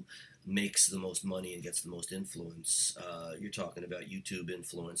at who makes the most money and gets the most influence. You're talking about YouTube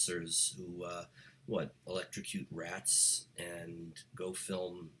influencers who, electrocute rats and go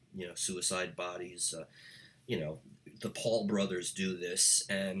film, suicide bodies. The Paul brothers do this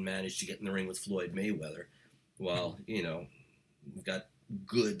and manage to get in the ring with Floyd Mayweather. Well, we've got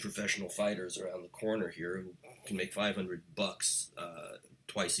good professional fighters around the corner here who can make $500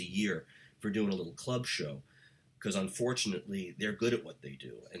 twice a year for doing a little club show, because unfortunately they're good at what they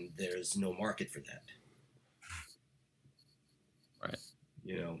do and there's no market for that. Right.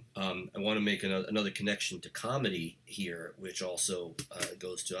 I want to make another connection to comedy here, which also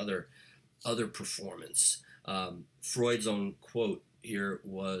goes to other performance. Freud's own quote here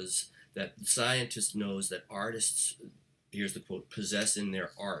was that the scientist knows that artists, here's the quote, possess in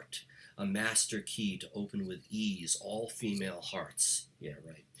their art a master key to open with ease all female hearts. Yeah,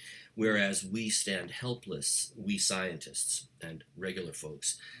 right. Whereas we stand helpless, we scientists and regular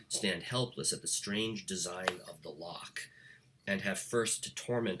folks stand helpless at the strange design of the lock and have first to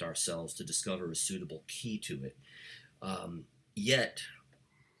torment ourselves to discover a suitable key to it. Yet,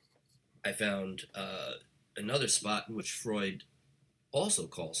 I found another spot in which Freud also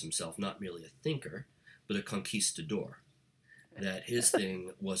calls himself not merely a thinker, but a conquistador. That his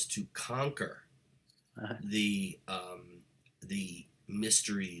thing was to conquer the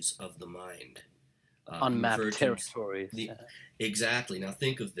mysteries of the mind. Unmapped territories. Exactly. Now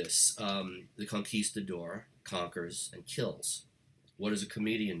think of this. The conquistador conquers and kills. What does a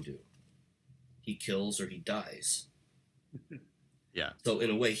comedian do? He kills or he dies. Yeah. So in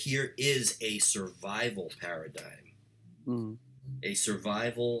a way, here is a survival paradigm. A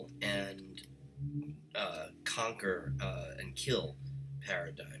survival and conquer and kill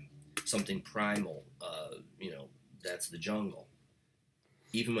paradigm. Something primal, that's the jungle.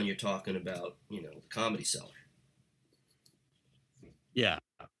 Even when you're talking about, Comedy Cellar. Yeah.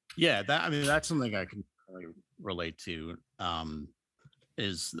 That's something I can really relate to.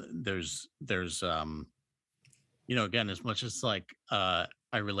 Is there's again, as much as like I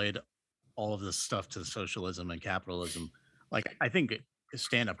relate all of this stuff to socialism and capitalism, like I think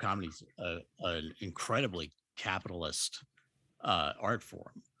stand-up comedy is an incredibly capitalist art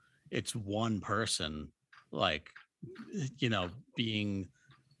form. It's one person, like being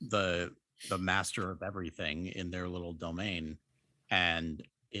the master of everything in their little domain, and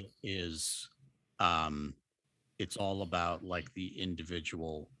it is it's all about like the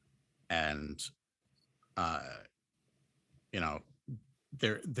individual, and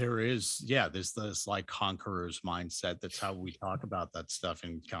there is there's this like conqueror's mindset. That's how we talk about that stuff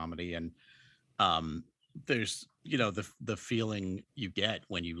in comedy. And there's the feeling you get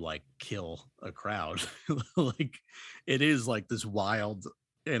when you like kill a crowd. Like it is like this wild,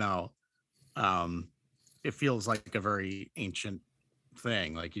 it feels like a very ancient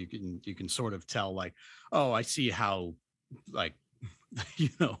thing. Like you can sort of tell, like, oh, I see how, like,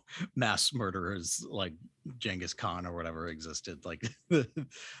 mass murderers like Genghis Khan or whatever existed. Like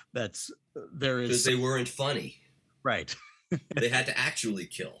that's there is, because they weren't funny, right? They had to actually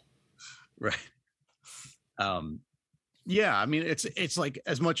kill, right? Yeah, I mean, it's like,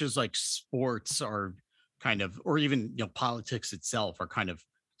 as much as like sports are kind of, or even politics itself are kind of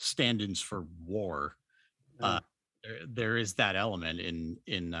stand-ins for war. Yeah. There is that element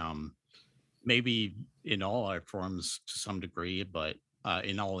in maybe in all art forms to some degree, but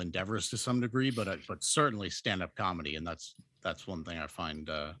in all endeavors to some degree, but certainly stand-up comedy, and that's one thing I find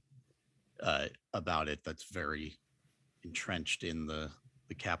about it that's very entrenched in the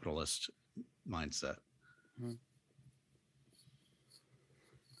capitalist mindset.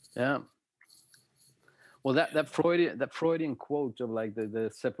 Yeah. Well, that Freudian quote of like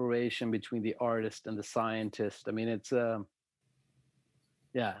the separation between the artist and the scientist. I mean, it's yeah,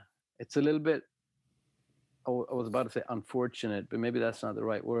 it's a little bit. I was about to say unfortunate, but maybe that's not the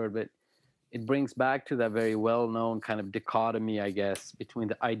right word. But it brings back to that very well-known kind of dichotomy, I guess, between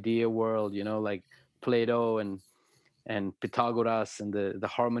the idea world, like Plato and Pythagoras, and the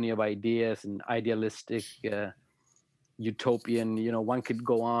harmony of ideas and idealistic. Utopian, one could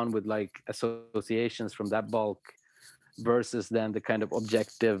go on with like associations from that bulk, versus then the kind of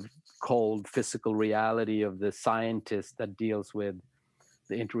objective, cold physical reality of the scientist that deals with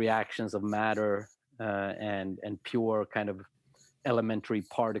the interactions of matter and pure kind of elementary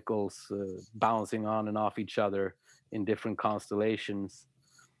particles bouncing on and off each other in different constellations.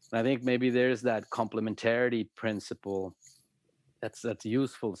 And I think maybe there's that complementarity principle that's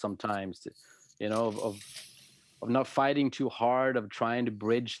useful sometimes, of not fighting too hard, of trying to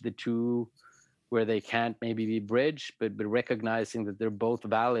bridge the two where they can't maybe be bridged, but recognizing that they're both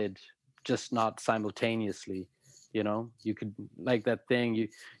valid, just not simultaneously. You could, like that thing,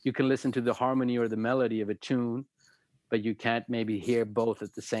 you can listen to the harmony or the melody of a tune, but you can't maybe hear both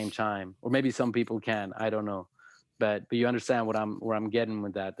at the same time. Or maybe some people can, I don't know. But you understand where I'm getting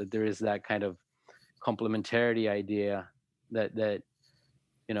with that there is that kind of complementarity idea that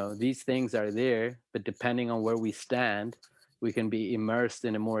these things are there, but depending on where we stand, we can be immersed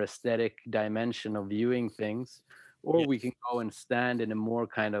in a more aesthetic dimension of viewing things, or we can go and stand in a more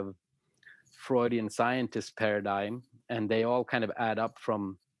kind of Freudian scientist paradigm, and they all kind of add up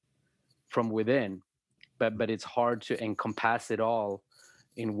from within, but it's hard to encompass it all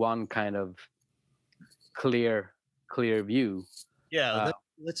in one kind of clear view. Yeah,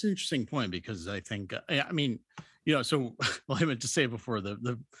 that's an interesting point, because I think, I mean, so well, I meant to say before,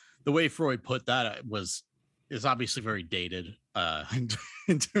 the way Freud put that is obviously very dated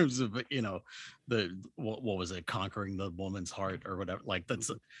in terms of the what was it, conquering the woman's heart or whatever. Like it's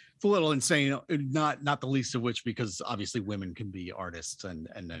a little insane. Not the least of which because obviously women can be artists and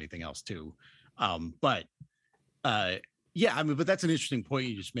anything else too. But yeah, I mean, but that's an interesting point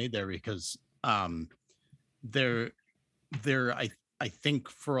you just made there, because there I think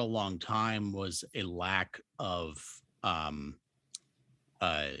for a long time was a lack of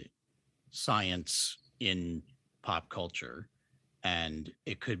science in pop culture, and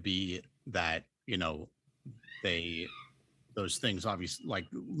it could be that those things obviously like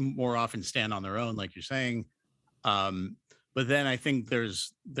more often stand on their own, like you're saying, but then I think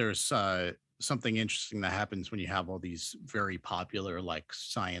there's something interesting that happens when you have all these very popular like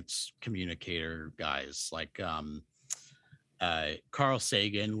science communicator guys, like Carl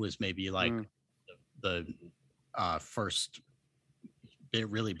Sagan was maybe like the first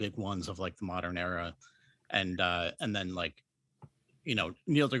really big ones of like the modern era, and then like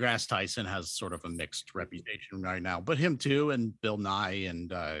Neil deGrasse Tyson has sort of a mixed reputation right now, but him too, and Bill Nye and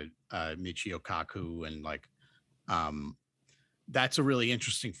Michio Kaku, and like that's a really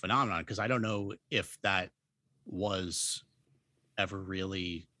interesting phenomenon, because I don't know if that was ever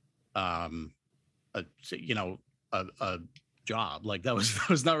really a job, like that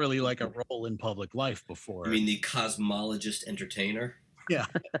was not really like a role in public life before. I mean, the cosmologist entertainer. Yeah.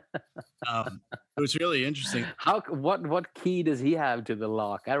 It was really interesting. What key does he have to the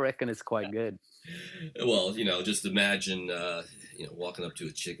lock? I reckon it's quite good. Well, just imagine walking up to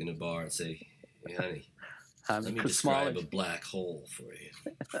a chick in a bar and say, "Hey, honey, let me describe a black hole for you."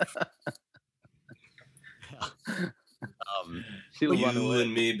 She'll run You away.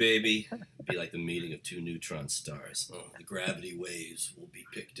 and me, baby, be like the meeting of two neutron stars. Oh, the gravity waves will be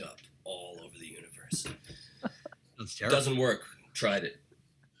picked up all over the universe. That's terrible. Doesn't work. Tried it.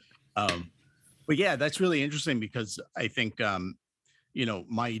 But yeah, that's really interesting, because I think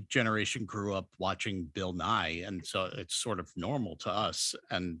my generation grew up watching Bill Nye, and so it's sort of normal to us.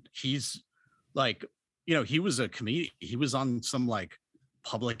 And he's like, he was a comedian. He was on some like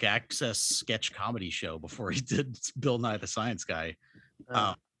public access sketch comedy show before he did Bill Nye the Science Guy.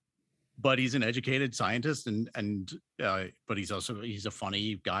 But he's an educated scientist, and but he's a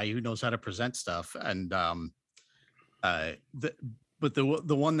funny guy who knows how to present stuff. And but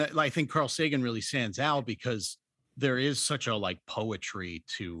the one that I think Carl Sagan really stands out, because there is such a like poetry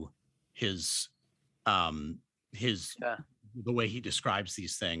to his his Yeah. the way he describes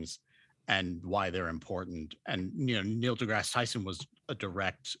these things and why they're important. And Neil deGrasse Tyson was a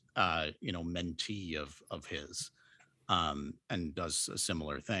direct mentee of his, and does a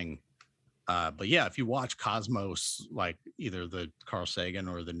similar thing. But yeah, if you watch Cosmos, like either the Carl Sagan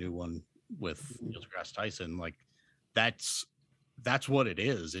or the new one with Neil deGrasse Tyson, like that's what it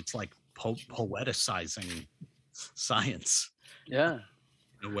is. It's like poeticizing science Yeah.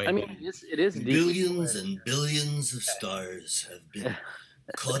 in a way. I mean, it is deeply Billions poetic. and billions of stars have been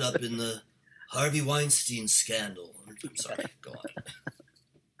caught up in the Harvey Weinstein scandal. I'm sorry, go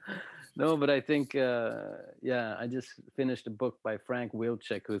on. No, but I think, I just finished a book by Frank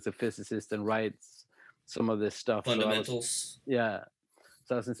Wilczek, who's a physicist and writes some of this stuff. Fundamentals.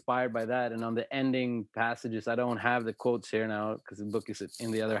 So I was inspired by that. And on the ending passages, I don't have the quotes here now because the book is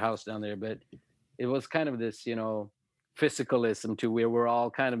in the other house down there, but it was kind of this, physicalism to where we're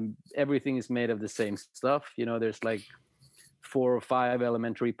all kind of, everything is made of the same stuff. There's like 4 or 5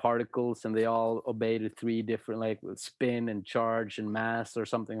 elementary particles and they all obey the 3 different, like spin and charge and mass or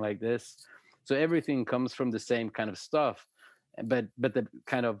something like this. So everything comes from the same kind of stuff, but the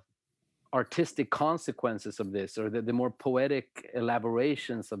kind of artistic consequences of this, or the more poetic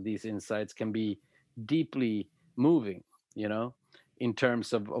elaborations of these insights, can be deeply moving, in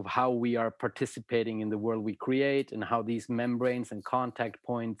terms of how we are participating in the world we create, and how these membranes and contact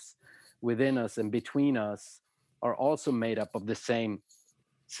points within us and between us are also made up of the same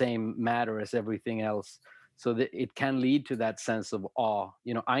matter as everything else. So that it can lead to that sense of awe.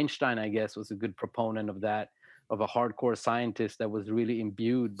 Einstein, I guess, was a good proponent of that, of a hardcore scientist that was really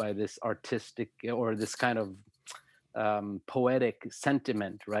imbued by this artistic or this kind of poetic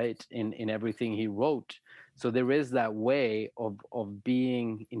sentiment, right, in everything he wrote. So there is that way of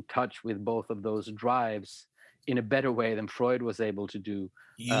being in touch with both of those drives in a better way than Freud was able to do.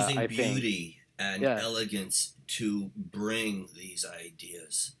 Using I beauty think. and Yeah. elegance to bring these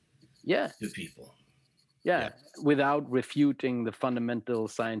ideas Yeah. to people. Yeah, without refuting the fundamental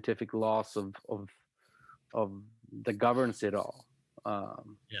scientific laws of that governs it all.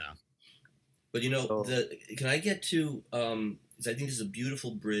 Yeah. But can I get to? 'Cause I think this is a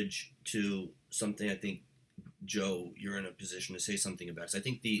beautiful bridge to something. I think, Joe, you're in a position to say something about. So I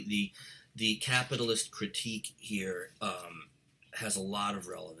think the capitalist critique here has a lot of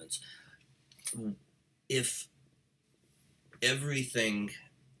relevance. If everything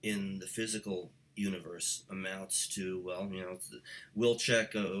in the physical universe amounts to,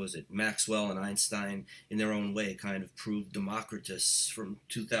 Wilczek, was it Maxwell and Einstein, in their own way, kind of proved Democritus from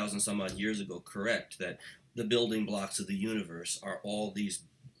 2,000 some odd years ago correct, that the building blocks of the universe are all these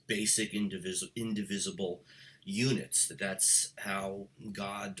basic indivisible units, that's how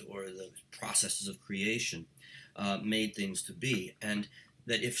God or the processes of creation made things to be, and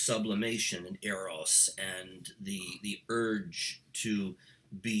that if sublimation and eros and the urge to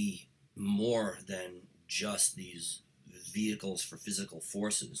be more than just these vehicles for physical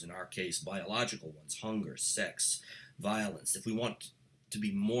forces, in our case biological ones, hunger, sex, violence, if we want to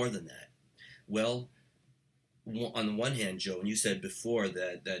be more than that, well, on the one hand, Joe, and you said before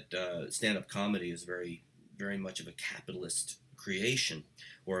that stand-up comedy is very, very much of a capitalist creation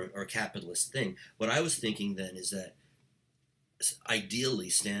or a capitalist thing. What I was thinking then is that ideally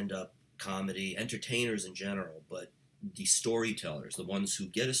stand-up comedy, entertainers in general, but the storytellers, the ones who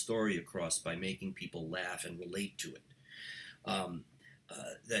get a story across by making people laugh and relate to it,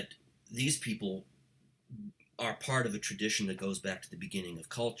 that these people are part of a tradition that goes back to the beginning of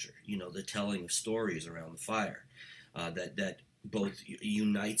culture, the telling of stories around the fire, that both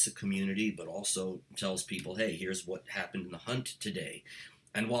unites a community but also tells people, hey, here's what happened in the hunt today,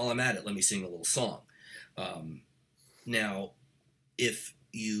 and while I'm at it, let me sing a little song. Now, if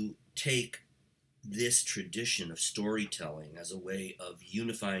you take this tradition of storytelling as a way of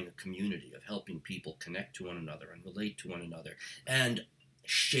unifying a community, of helping people connect to one another and relate to one another and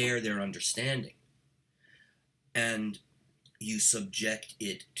share their understanding, and you subject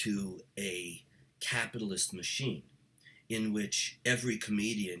it to a capitalist machine in which every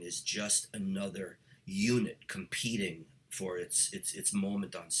comedian is just another unit competing for its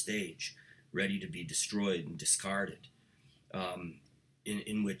moment on stage, ready to be destroyed and discarded,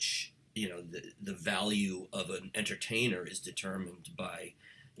 in which the value of an entertainer is determined by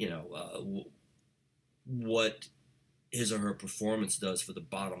what his or her performance does for the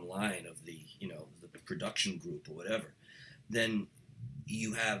bottom line of the production group or whatever, then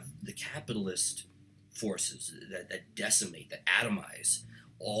you have the capitalist forces that decimate, that atomize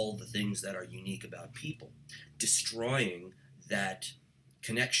all the things that are unique about people, destroying that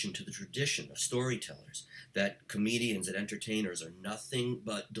connection to the tradition of storytellers, that comedians and entertainers are nothing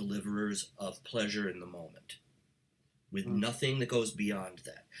but deliverers of pleasure in the moment, with nothing that goes beyond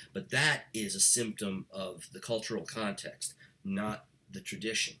that. But that is a symptom of the cultural context, not the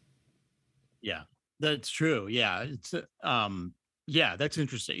tradition. Yeah, that's true. Yeah, it's yeah, that's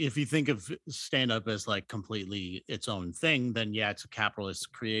interesting. If you think of stand up as like completely its own thing, then yeah, it's a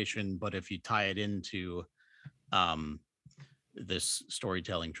capitalist creation. But if you tie it into um this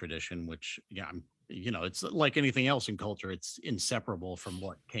storytelling tradition, which yeah, it's like anything else in culture, it's inseparable from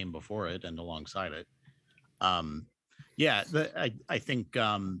what came before it and alongside it. Um yeah, I think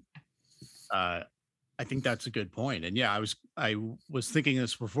uh I think that's a good point. And yeah, I was thinking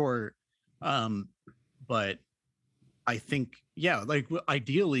this before, um, but I think yeah, like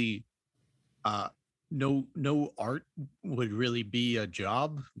ideally, uh, no art would really be a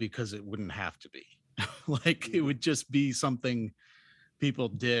job because it wouldn't have to be. Like it would just be something people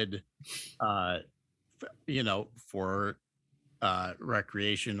did, uh, for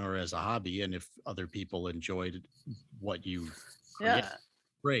recreation or as a hobby. And if other people enjoyed what you create, Yeah.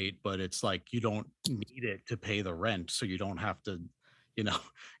 great, but it's like you don't need it to pay the rent, so you don't have to, you know,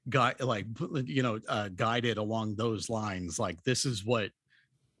 guide it along those lines. Like this is what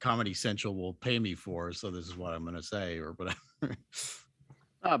Comedy Central will pay me for, so this is what I'm going to say or whatever.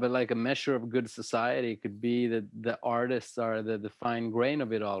 Ah, but like a measure of good society could be that the artists are the fine grain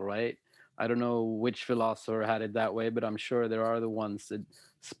of it all, right? I don't know which philosopher had it that way, but I'm sure there are the ones that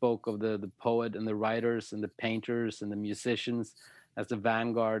spoke of the poet and the writers and the painters and the musicians as the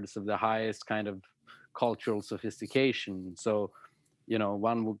vanguards of the highest kind of cultural sophistication. So,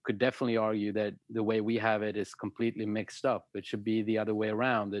 could definitely argue that the way we have it is completely mixed up. It should be the other way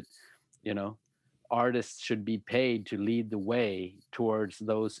around. That you know artists should be paid to lead the way towards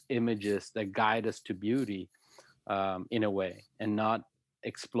those images that guide us to beauty, in a way, and not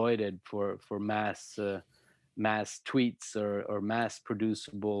exploited for mass tweets or mass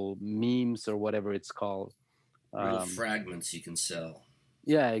producible memes or whatever it's called. Little um, fragments you can sell.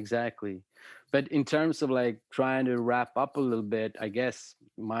 yeah, exactly. But in terms of like trying to wrap up a little bit, I guess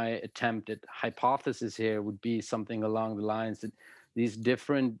my attempt at hypothesis here would be something along the lines that these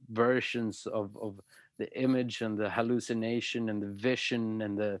different versions of the image and the hallucination and the vision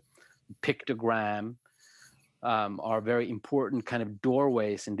and the pictogram, are very important kind of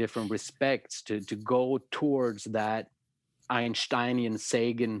doorways in different respects to go towards that Einsteinian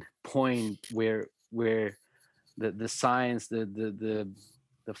Sagan point where the science, the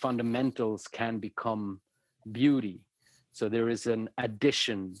fundamentals can become beauty. So there is an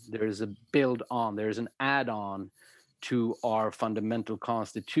addition, there is a build on, there is an add on to our fundamental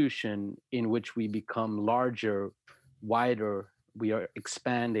constitution in which we become larger, wider, we are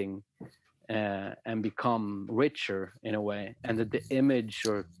expanding, and become richer in a way. And that the image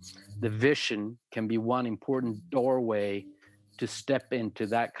or the vision can be one important doorway to step into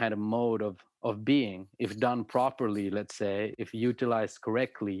that kind of mode of being. If done properly, let's say, if utilized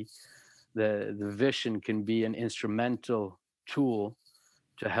correctly, the vision can be an instrumental tool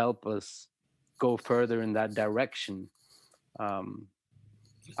to help us go further in that direction. um,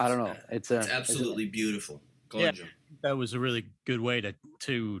 I don't know. It's absolutely beautiful. Go Yeah, on, Jim. that was a really good way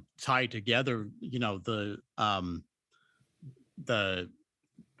to tie together, the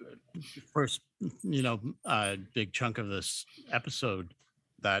first, big chunk of this episode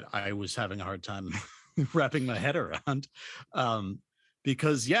that I was having a hard time wrapping my head around.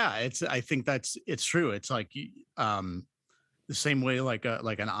 Because yeah, I think it's true. It's like the same way like an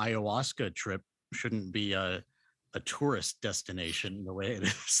ayahuasca trip shouldn't be a tourist destination the way it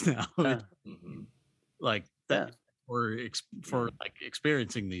is now. yeah, Mhm. Like yeah. that for like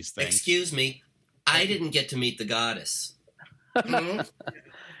experiencing these things. Excuse me, I didn't get to meet the goddess. Mhm.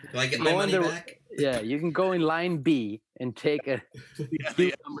 Do I get my Go in money the- back? yeah, you can go in line B and take a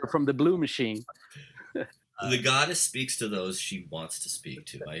cucumber from the blue machine. The goddess speaks to those she wants to speak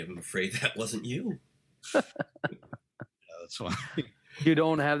to. I am afraid that wasn't you. That's why. You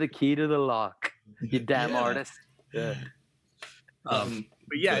don't have the key to the lock, you damn Yeah. artist. Yeah.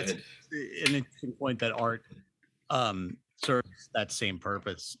 But yeah, Go it's ahead. an interesting point that art serves that same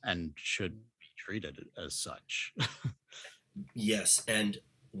purpose and should be treated as such. Yes, and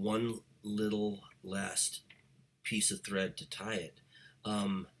one little last piece of thread to tie it.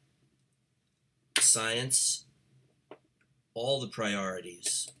 Science, all the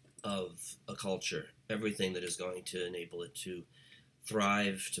priorities of a culture, everything that is going to enable it to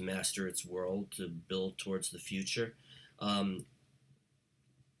thrive, to master its world, to build towards the future. Um,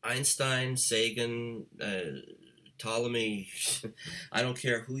 Einstein, Sagan, Ptolemy, I don't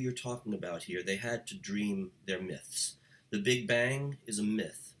care who you're talking about here, they had to dream their myths. The Big Bang is a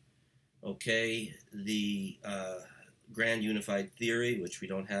myth. Okay, the grand unified theory, which we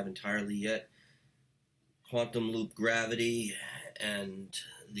don't have entirely yet, quantum loop gravity, and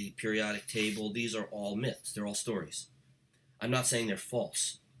the periodic table, these are all myths. They're all stories. I'm not saying they're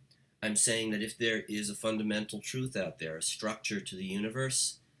false. I'm saying that if there is a fundamental truth out there, a structure to the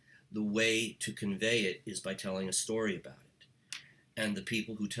universe, the way to convey it is by telling a story about it. And the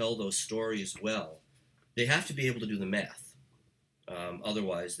people who tell those stories well, they have to be able to do the math.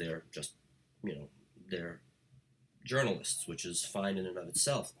 Otherwise, they're just, they're journalists, which is fine in and of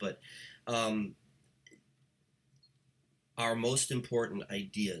itself. But our most important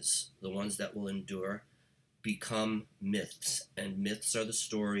ideas, the ones that will endure, become myths. And myths are the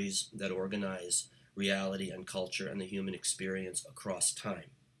stories that organize reality and culture and the human experience across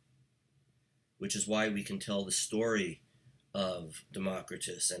time, which is why we can tell the story of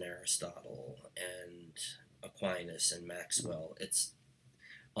Democritus and Aristotle and Aquinas and Maxwell. It's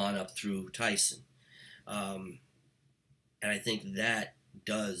on up through Tyson. And I think that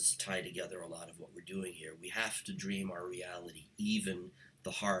does tie together a lot of what we're doing here. We have to dream our reality, even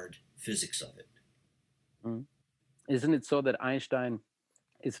the hard physics of it. Isn't it so that Einstein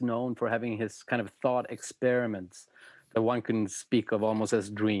is known for having his kind of thought experiments that one can speak of almost as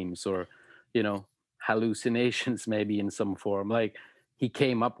dreams, or, hallucinations maybe in some form? Like, he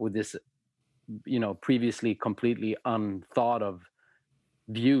came up with this, previously completely unthought of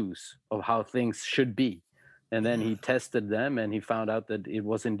views of how things should be. And then he tested them and he found out that it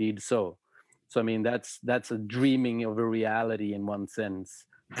was indeed so. So, I mean, that's a dreaming of a reality in one sense.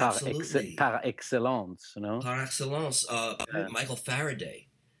 Absolutely. Par excellence, Par excellence. Michael Faraday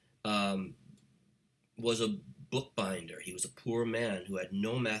was a bookbinder. He was a poor man who had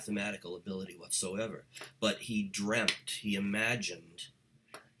no mathematical ability whatsoever. But he dreamt, he imagined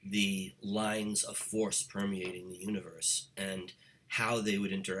the lines of force permeating the universe and how they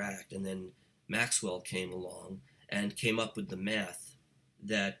would interact. And then Maxwell came along and came up with the math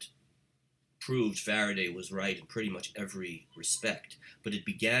that proved Faraday was right in pretty much every respect. But it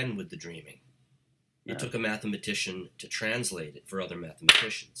began with the dreaming. It took a mathematician to translate it for other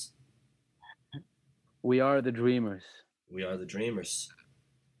mathematicians. We are the dreamers. We are the dreamers.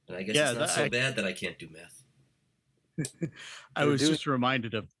 And I guess it's not so bad that I can't do math. I was just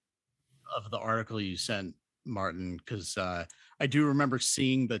reminded of the article you sent, Martin, because I do remember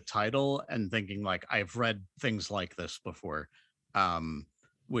seeing the title and thinking, like, I've read things like this before. Then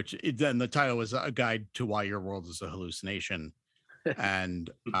the title was A Guide to Why Your World is a Hallucination. And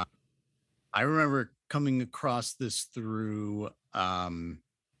I remember coming across this through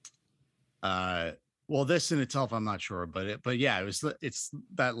well, this in itself, I'm not sure, but yeah, it's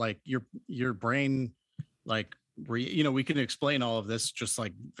that, like, your brain, like, we can explain all of this just,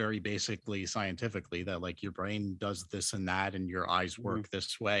 like, very basically scientifically, that, like, your brain does this and that and your eyes work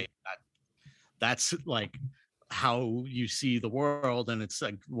this way. That's like how you see the world. And it's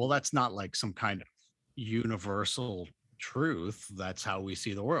like, well, that's not like some kind of universal truth. That's how we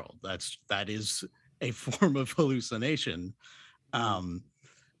see the world. That is a form of hallucination.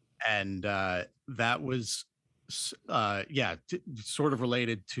 And that was sort of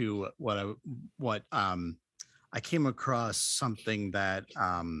related to what I came across something that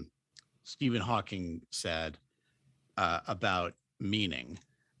Stephen Hawking said about meaning.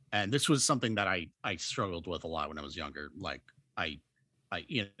 And this was something that I struggled with a lot when I was younger. Like, I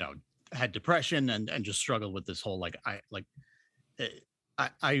had depression and just struggled with this whole, like, I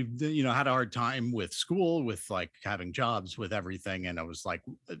had a hard time with school, with, like, having jobs, with everything. And I was like,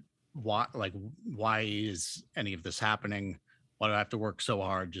 why is any of this happening? Why do I have to work so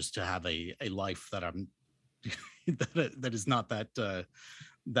hard just to have a life that I'm that is not that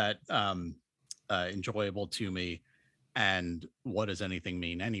enjoyable to me? And what does anything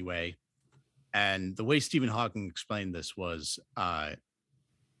mean anyway? And the way Stephen Hawking explained this was that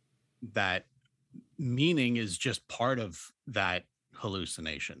meaning is just part of that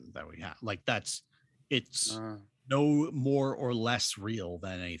hallucination that we have. Like, it's no more or less real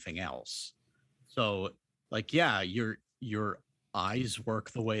than anything else. So, like, yeah, your eyes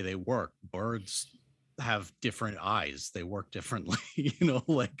work the way they work. Birds have different eyes. They work differently,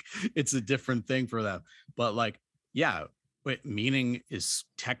 like, it's a different thing for them. But, like, yeah, meaning is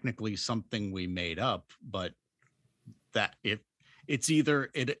technically something we made up, but that it's either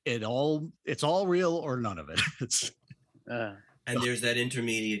it's all real or none of it. And there's that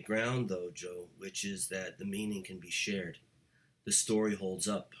intermediate ground, though, Joe, which is that the meaning can be shared. The story holds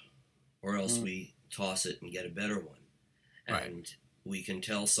up, or else we toss it and get a better one. And we can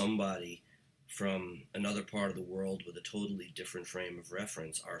tell somebody from another part of the world with a totally different frame of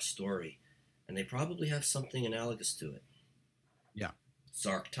reference our story, and they probably have something analogous to it. Yeah. It's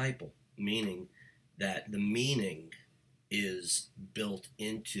archetypal, meaning that the meaning is built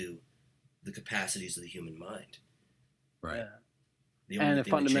into the capacities of the human mind. Right. Yeah. The And only a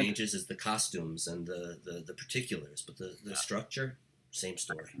thing that fundament- changes is the costumes and the particulars, but the structure, same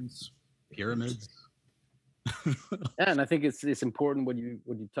story. Pyramids. Yeah, and I think it's important what you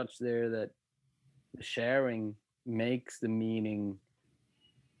touched there, that the sharing makes the meaning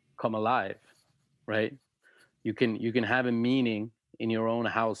come alive, right? You can have a meaning in your own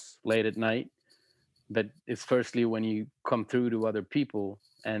house late at night, but it's firstly when you come through to other people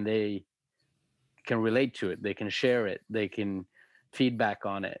and they can relate to it, they can share it, they can feedback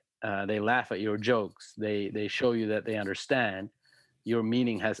on it, they laugh at your jokes, they show you that they understand. Your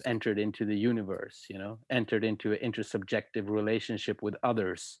meaning has entered into the universe, entered into an intersubjective relationship with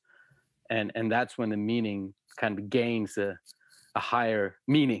others, and that's when the meaning kind of gains a higher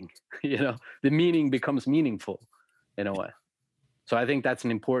meaning. The meaning becomes meaningful in a way. So I think that's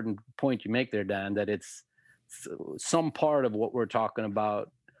an important point you make there, Dan, that it's some part of what we're talking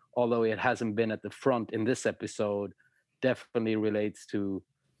about, although it hasn't been at the front in this episode, definitely relates to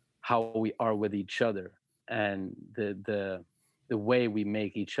how we are with each other and the way we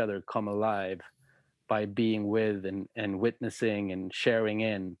make each other come alive by being with and witnessing and sharing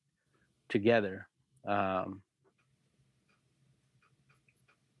in together.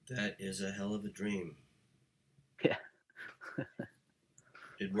 That is a hell of a dream. Yeah.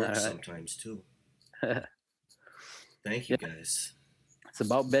 It works All right. sometimes too. Thank you, guys. It's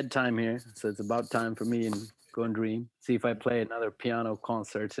about bedtime here, so it's about time for me and go and dream. See if I play another piano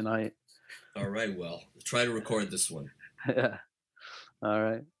concert tonight. All right, well, try to record this one. Yeah. All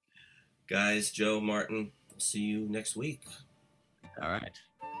right. Guys, Joe, Martin, I'll see you next week. All right.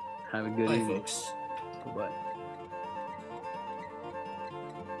 Have a good Bye, evening. folks. Bye-bye.